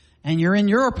music, and you're in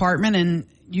your apartment and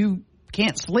you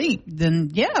can't sleep,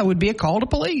 then it would be a call to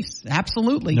police.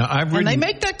 Absolutely. Now, and they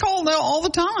make that call all the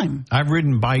time. I've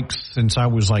ridden bikes since I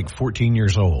was like 14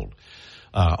 years old.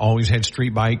 Always had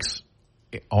street bikes.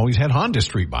 Always had Honda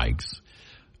street bikes.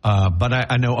 But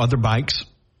I know other bikes,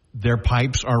 their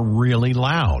pipes are really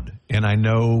loud, and I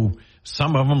know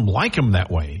some of them like them that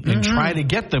way and try to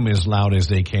get them as loud as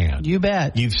they can. You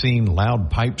bet. You've seen loud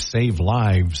pipes save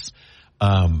lives.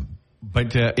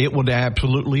 But it would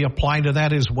absolutely apply to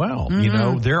that as well.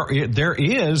 Mm-hmm. There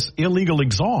is illegal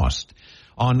exhaust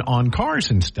on cars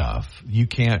and stuff. You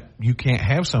can't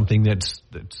have something that's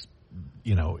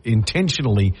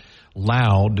intentionally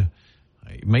loud.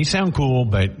 It may sound cool,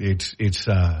 but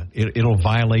it'll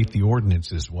violate the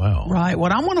ordinance as well. Right.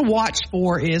 What I want to watch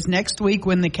for is next week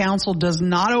when the council does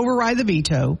not override the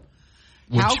veto.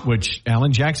 Which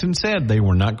Alan Jackson said they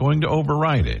were not going to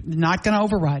override it. Not going to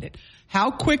override it.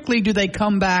 How quickly do they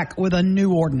come back with a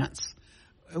new ordinance?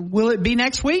 Will it be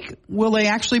next week? Will they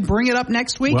actually bring it up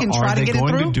next week and try to get it through?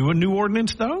 Are they going to do a new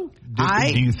ordinance, though?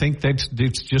 Do you think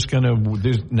it's just going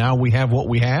to, now we have what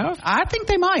we have? I think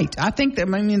they might.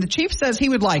 The chief says he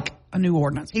would like a new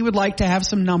ordinance. He would like to have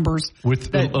some numbers.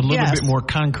 With a little bit more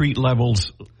concrete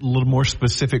levels, a little more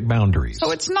specific boundaries.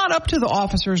 So it's not up to the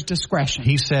officer's discretion.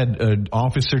 He said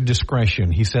officer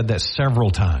discretion. He said that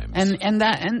several times.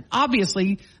 And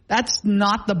obviously that's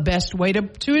not the best way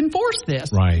to enforce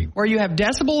this. Right. Where you have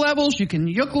decibel levels, you can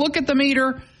look at the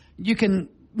meter, you can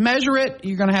measure it,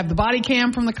 you're going to have the body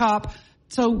cam from the cop.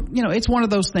 So, it's one of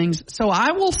those things. So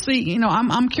I will see,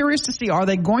 I'm curious to see, are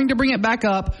they going to bring it back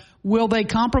up? Will they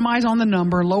compromise on the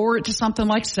number, lower it to something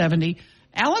like 70?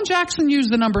 Alan Jackson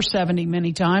used the number 70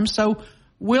 many times. So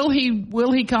will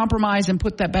he compromise and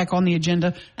put that back on the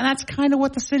agenda? And that's kind of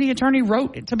what the city attorney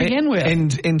wrote to begin with.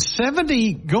 And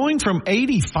 70, going from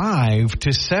 85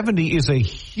 to 70 is a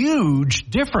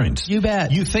huge difference. You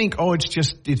bet. You think,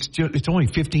 it's only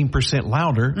 15%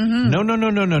 louder.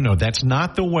 Mm-hmm. No. That's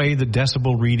not the way the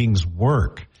decibel readings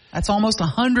work. That's almost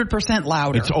 100%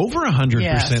 louder. It's over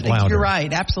 100% louder. You're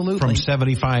right. Absolutely.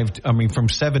 From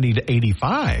 70 to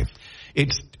 85.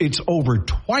 It's over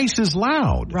twice as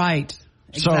loud. Right.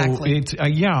 Exactly. So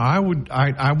I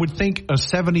would think a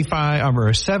 75 or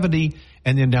a 70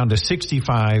 and then down to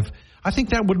 65. I think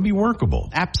that would be workable.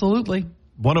 Absolutely.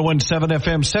 101.7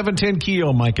 FM, 710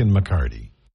 KEEL, Mike and McCarty.